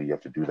 How frequently you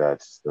have to do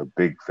that? The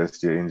big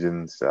first year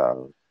engines.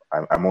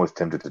 I'm always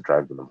tempted to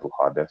drive them a little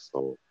harder,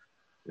 so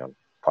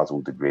parts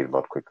will degrade a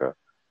lot quicker.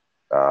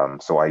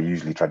 So I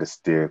usually try to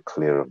steer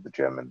clear of the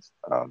Germans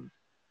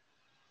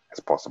as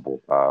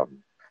possible.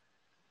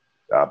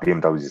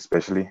 BMWs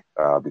especially,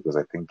 because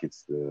I think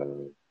it's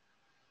the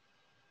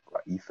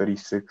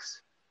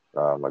E36,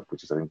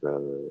 which is I think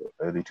the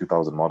early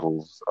 2000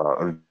 models,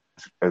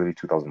 early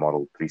 2000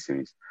 model 3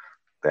 Series.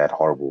 They had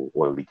horrible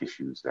oil leak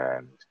issues,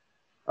 and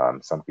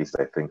in some cases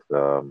I think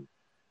the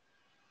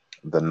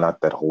nut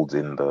that holds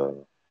in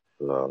the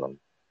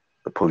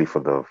pulley for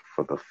the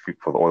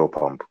oil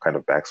pump kind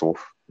of backs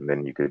off, and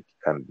then you could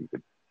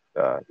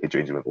hit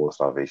your engine with oil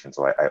starvation.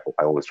 So I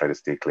always try to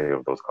stay clear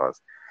of those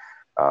cars.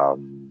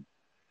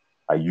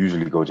 I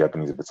usually go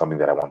Japanese if it's something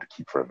that I want to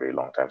keep for a very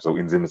long time. So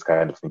in Zim is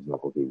kind of thinking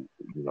of, okay,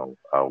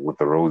 with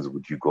the roads,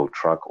 would you go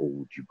truck or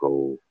would you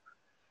go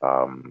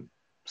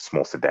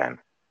small sedan?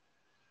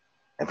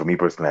 And for me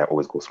personally, I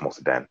always go small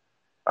sedan.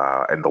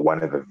 And the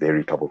one at the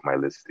very top of my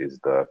list is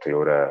the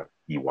Toyota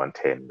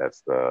E110. I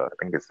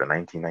think it's the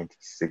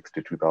 1996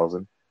 to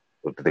 2000.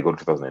 Or did they go to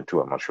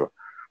 2002? I'm not sure.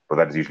 But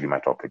that is usually my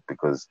top pick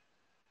because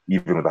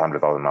even with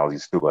 100,000 miles, you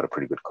still got a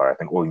pretty good car. I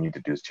think all you need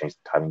to do is change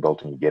the timing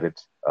belt when you get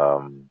it,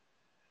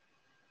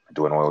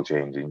 do an oil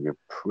change, and you're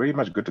pretty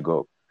much good to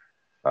go.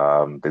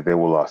 They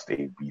will last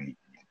a really,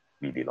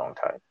 really long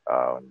time.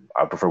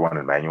 I prefer one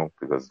in manual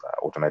because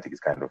automatic is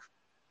kind of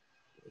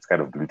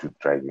Bluetooth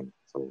driving.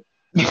 So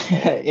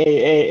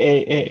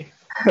hey.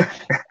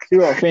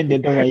 You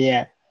offended over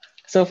here.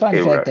 So fun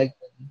Hey, fact, right.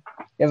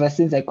 ever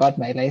since I got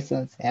my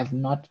license, I have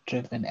not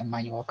driven a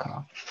manual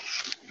car.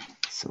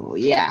 So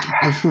yeah,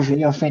 I feel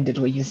very offended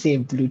when you say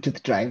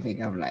Bluetooth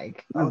driving. I'm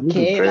like,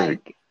 okay,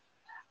 like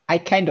I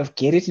kind of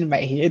get it in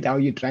my head how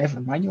you drive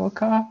a manual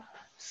car.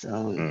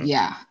 So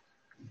yeah.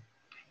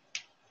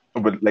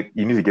 But like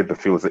you need to get the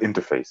feel as an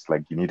interface.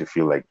 Like you need to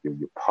feel like you're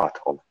part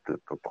of the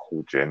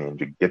whole journey, and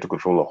you get to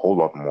control a whole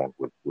lot more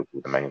with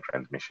the manual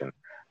transmission.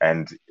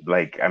 And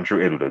like I'm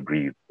sure Ed would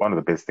agree, one of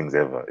the best things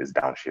ever is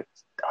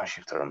downshifts.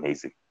 Downshifts are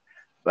amazing.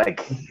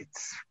 Like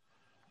it's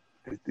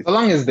as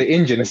long as the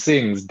engine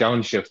sings,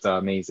 downshifts are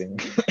amazing.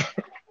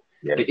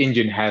 yeah. The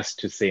engine has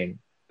to sing.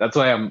 That's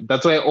why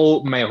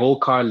my whole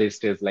car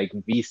list is like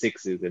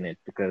V6s in it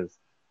because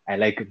I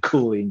like a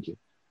cool engine.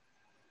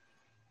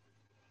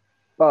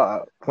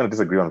 I'm going to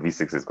disagree on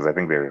V6s because I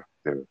think they're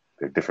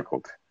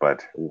difficult,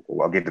 but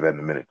I'll get to that in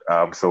a minute.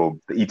 So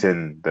the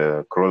E10,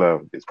 the Corolla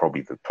is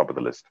probably the top of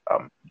the list.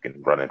 You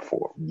can run it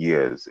for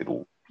years.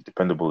 It'll be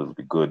dependable. It'll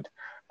be good.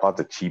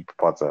 Parts are cheap.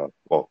 Parts are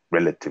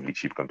relatively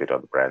cheap compared to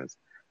other brands.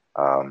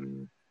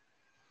 And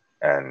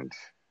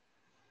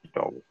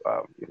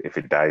if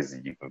it dies,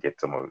 you can get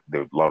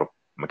there are a lot of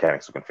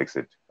mechanics who can fix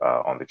it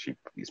on the cheap.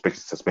 Especially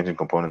suspension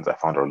components, I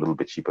found are a little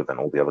bit cheaper than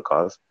all the other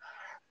cars.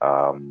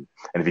 And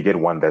if you get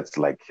one that's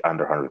like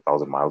under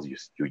 100,000 miles,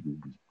 you'll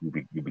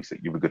be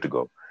good to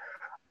go.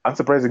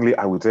 Unsurprisingly,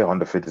 I would say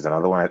Honda Fit is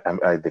another one.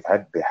 They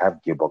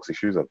have gearbox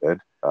issues, I've heard,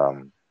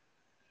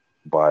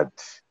 but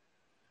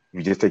if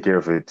you just take care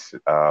of it,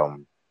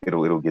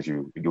 you'll get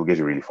you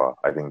really far.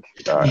 I think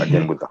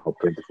again with how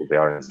plentiful they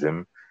are in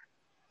Zim,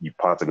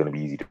 parts are going to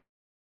be easy to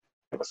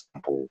have a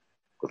sample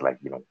because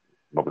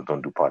mobiles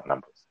don't do part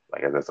numbers.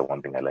 Like that's the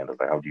one thing I learned. I was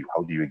like, how do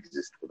you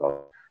exist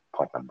without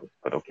part numbers?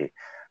 But okay,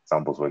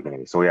 samples work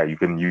anyway. So yeah,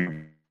 it's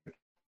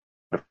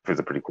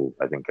a pretty cool.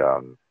 I think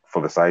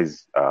for the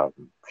size,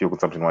 fuel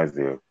consumption wise,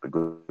 they're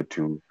good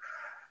too.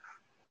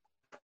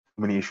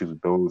 Many issues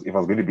with those. If I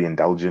was going to be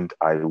indulgent,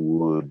 a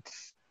little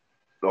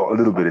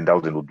bit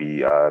indulgent would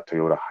be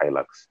Toyota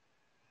Hilux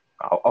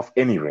of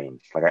any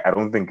range. Like I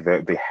don't think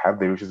that they have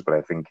their issues, but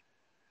I think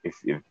if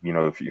you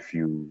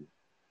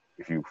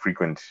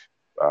frequent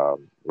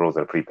roads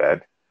that are pretty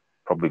bad,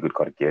 probably a good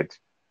car to get.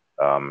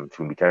 If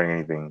you'll be carrying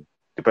anything,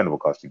 dependable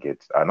cars to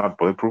get. Not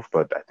bulletproof,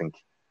 but I think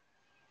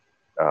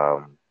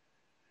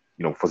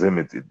for them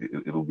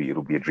it'll be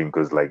a dream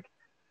because like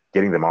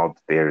getting them out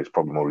there is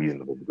probably more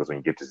reasonable because when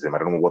you get to Zim, I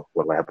don't know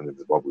what happens in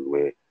Zimbabwe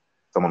where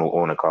someone will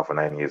own a car for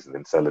 9 years and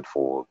then sell it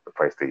for the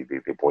price they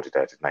bought it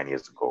at 9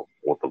 years ago,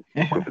 or the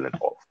equivalent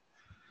of,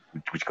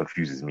 which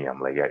confuses me. I'm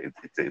like, yeah,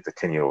 it's a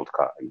 10-year-old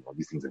car.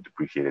 These things are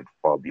depreciated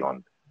far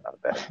beyond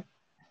that.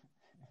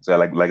 So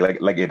like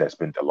Ed, I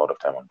spent a lot of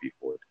time on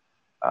B-Ford,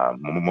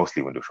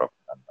 mostly window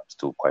shopping. I'm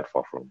still quite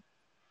far from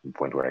the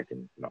point where I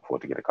can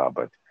afford to get a car,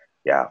 but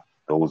yeah,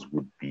 those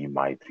would be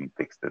my 3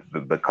 picks.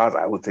 The cars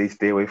I would say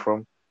stay away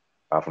from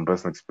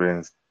personal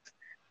experience.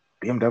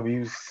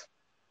 BMWs,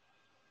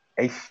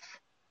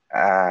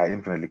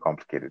 infinitely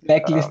complicated.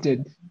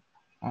 Blacklisted.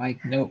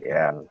 Like no.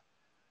 Yeah.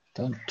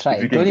 Don't try.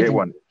 If you can get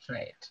one, try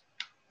it.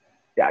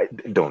 Yeah,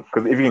 don't.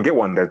 Because if you can get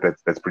one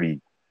that's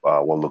pretty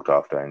well looked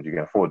after and you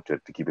can afford to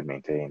keep it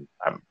maintained,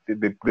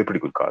 they're pretty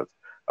good cars.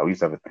 We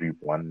used to have a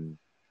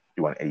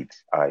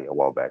 318i a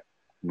while back.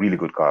 Really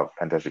good car,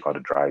 fantastic car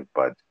to drive,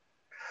 but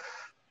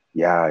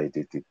Yeah,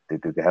 they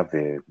have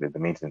the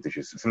maintenance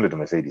issues similar to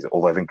Mercedes.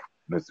 Although I think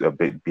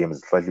BM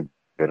is slightly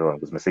better on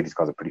because Mercedes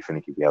cars are pretty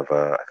finicky. We have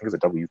I think it's a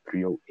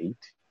W308.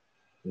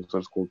 That's what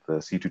it's called, the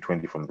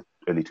C220 from the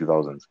early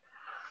 2000s.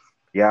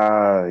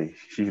 Yeah,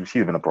 she's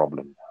been a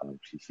problem.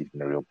 She's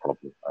been a real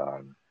problem.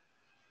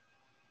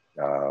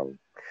 Uh,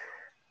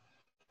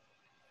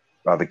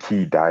 the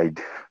key died.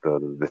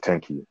 The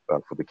turnkey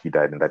for the key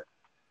died, and that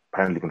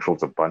apparently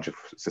controls a bunch of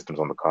systems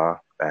on the car.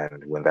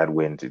 And when that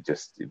went, it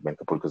went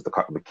kaput because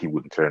the key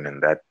wouldn't turn,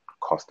 and that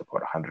cost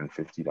about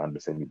 150 to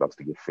 170 bucks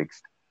to get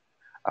fixed.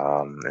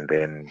 And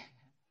then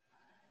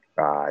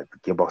the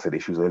gearbox had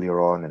issues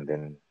earlier on, and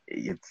then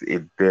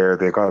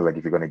they're kind of like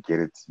if you're gonna get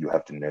it, you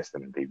have to nurse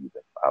them and baby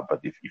them. But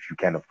if you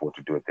can afford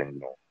to do it,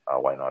 then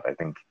why not? I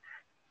think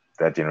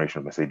that generation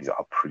of Mercedes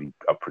are pretty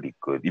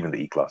good. Even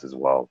the E Class as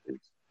well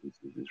is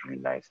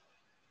really nice.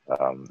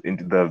 In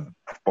the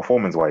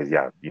performance wise,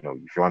 yeah, if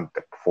you want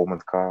a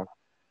performance car,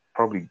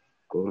 probably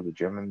go to the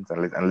Germans,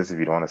 unless if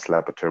you don't want to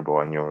slap a turbo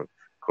on your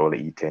Corolla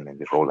E10 and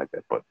just roll like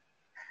that. But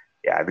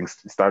yeah, I think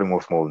starting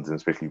off small,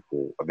 especially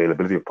for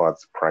availability of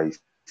parts, price,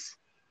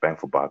 bang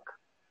for buck,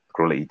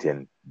 Corolla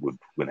E10 would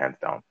win hands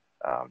down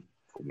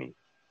for me.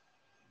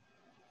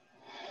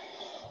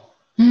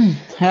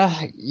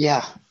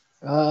 Yeah.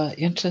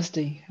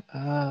 Interesting.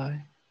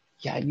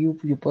 Yeah,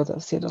 you both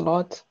have said a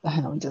lot,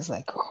 and I'm just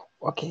like, oh,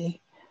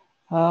 okay.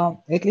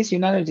 At least you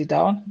narrowed it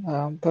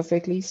down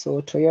perfectly.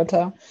 So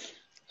Toyota,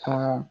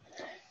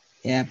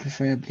 yeah,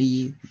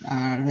 preferably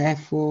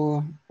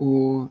RAV4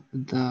 or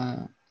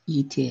the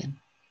E10.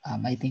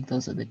 I think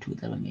those are the two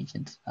that were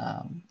mentioned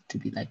to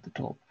be like the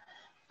top.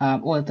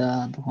 Or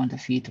the Honda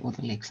Fit or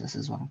the Lexus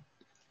as well.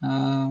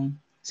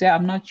 So yeah,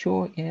 I'm not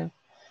sure if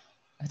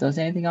there was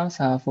anything else.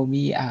 For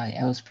me,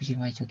 I was pretty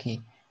much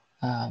okay.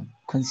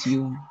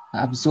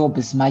 Absorb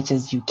as much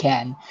as you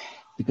can,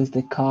 because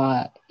the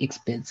car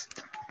experts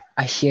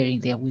are sharing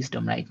their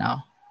wisdom right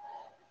now.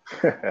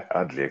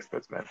 Hardly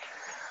experts, man.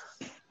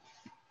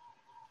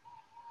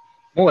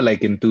 More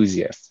like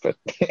enthusiasts, but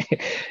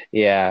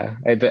yeah,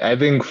 I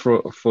think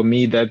for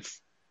me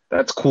that's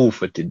cool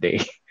for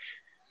today.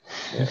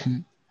 Yeah.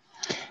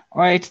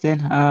 All right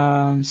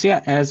then. So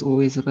yeah, as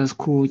always, it was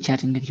cool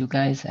chatting with you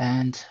guys,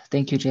 and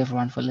thank you to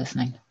everyone for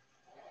listening.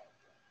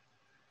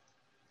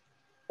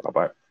 Bye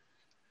bye.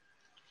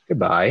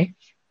 Goodbye.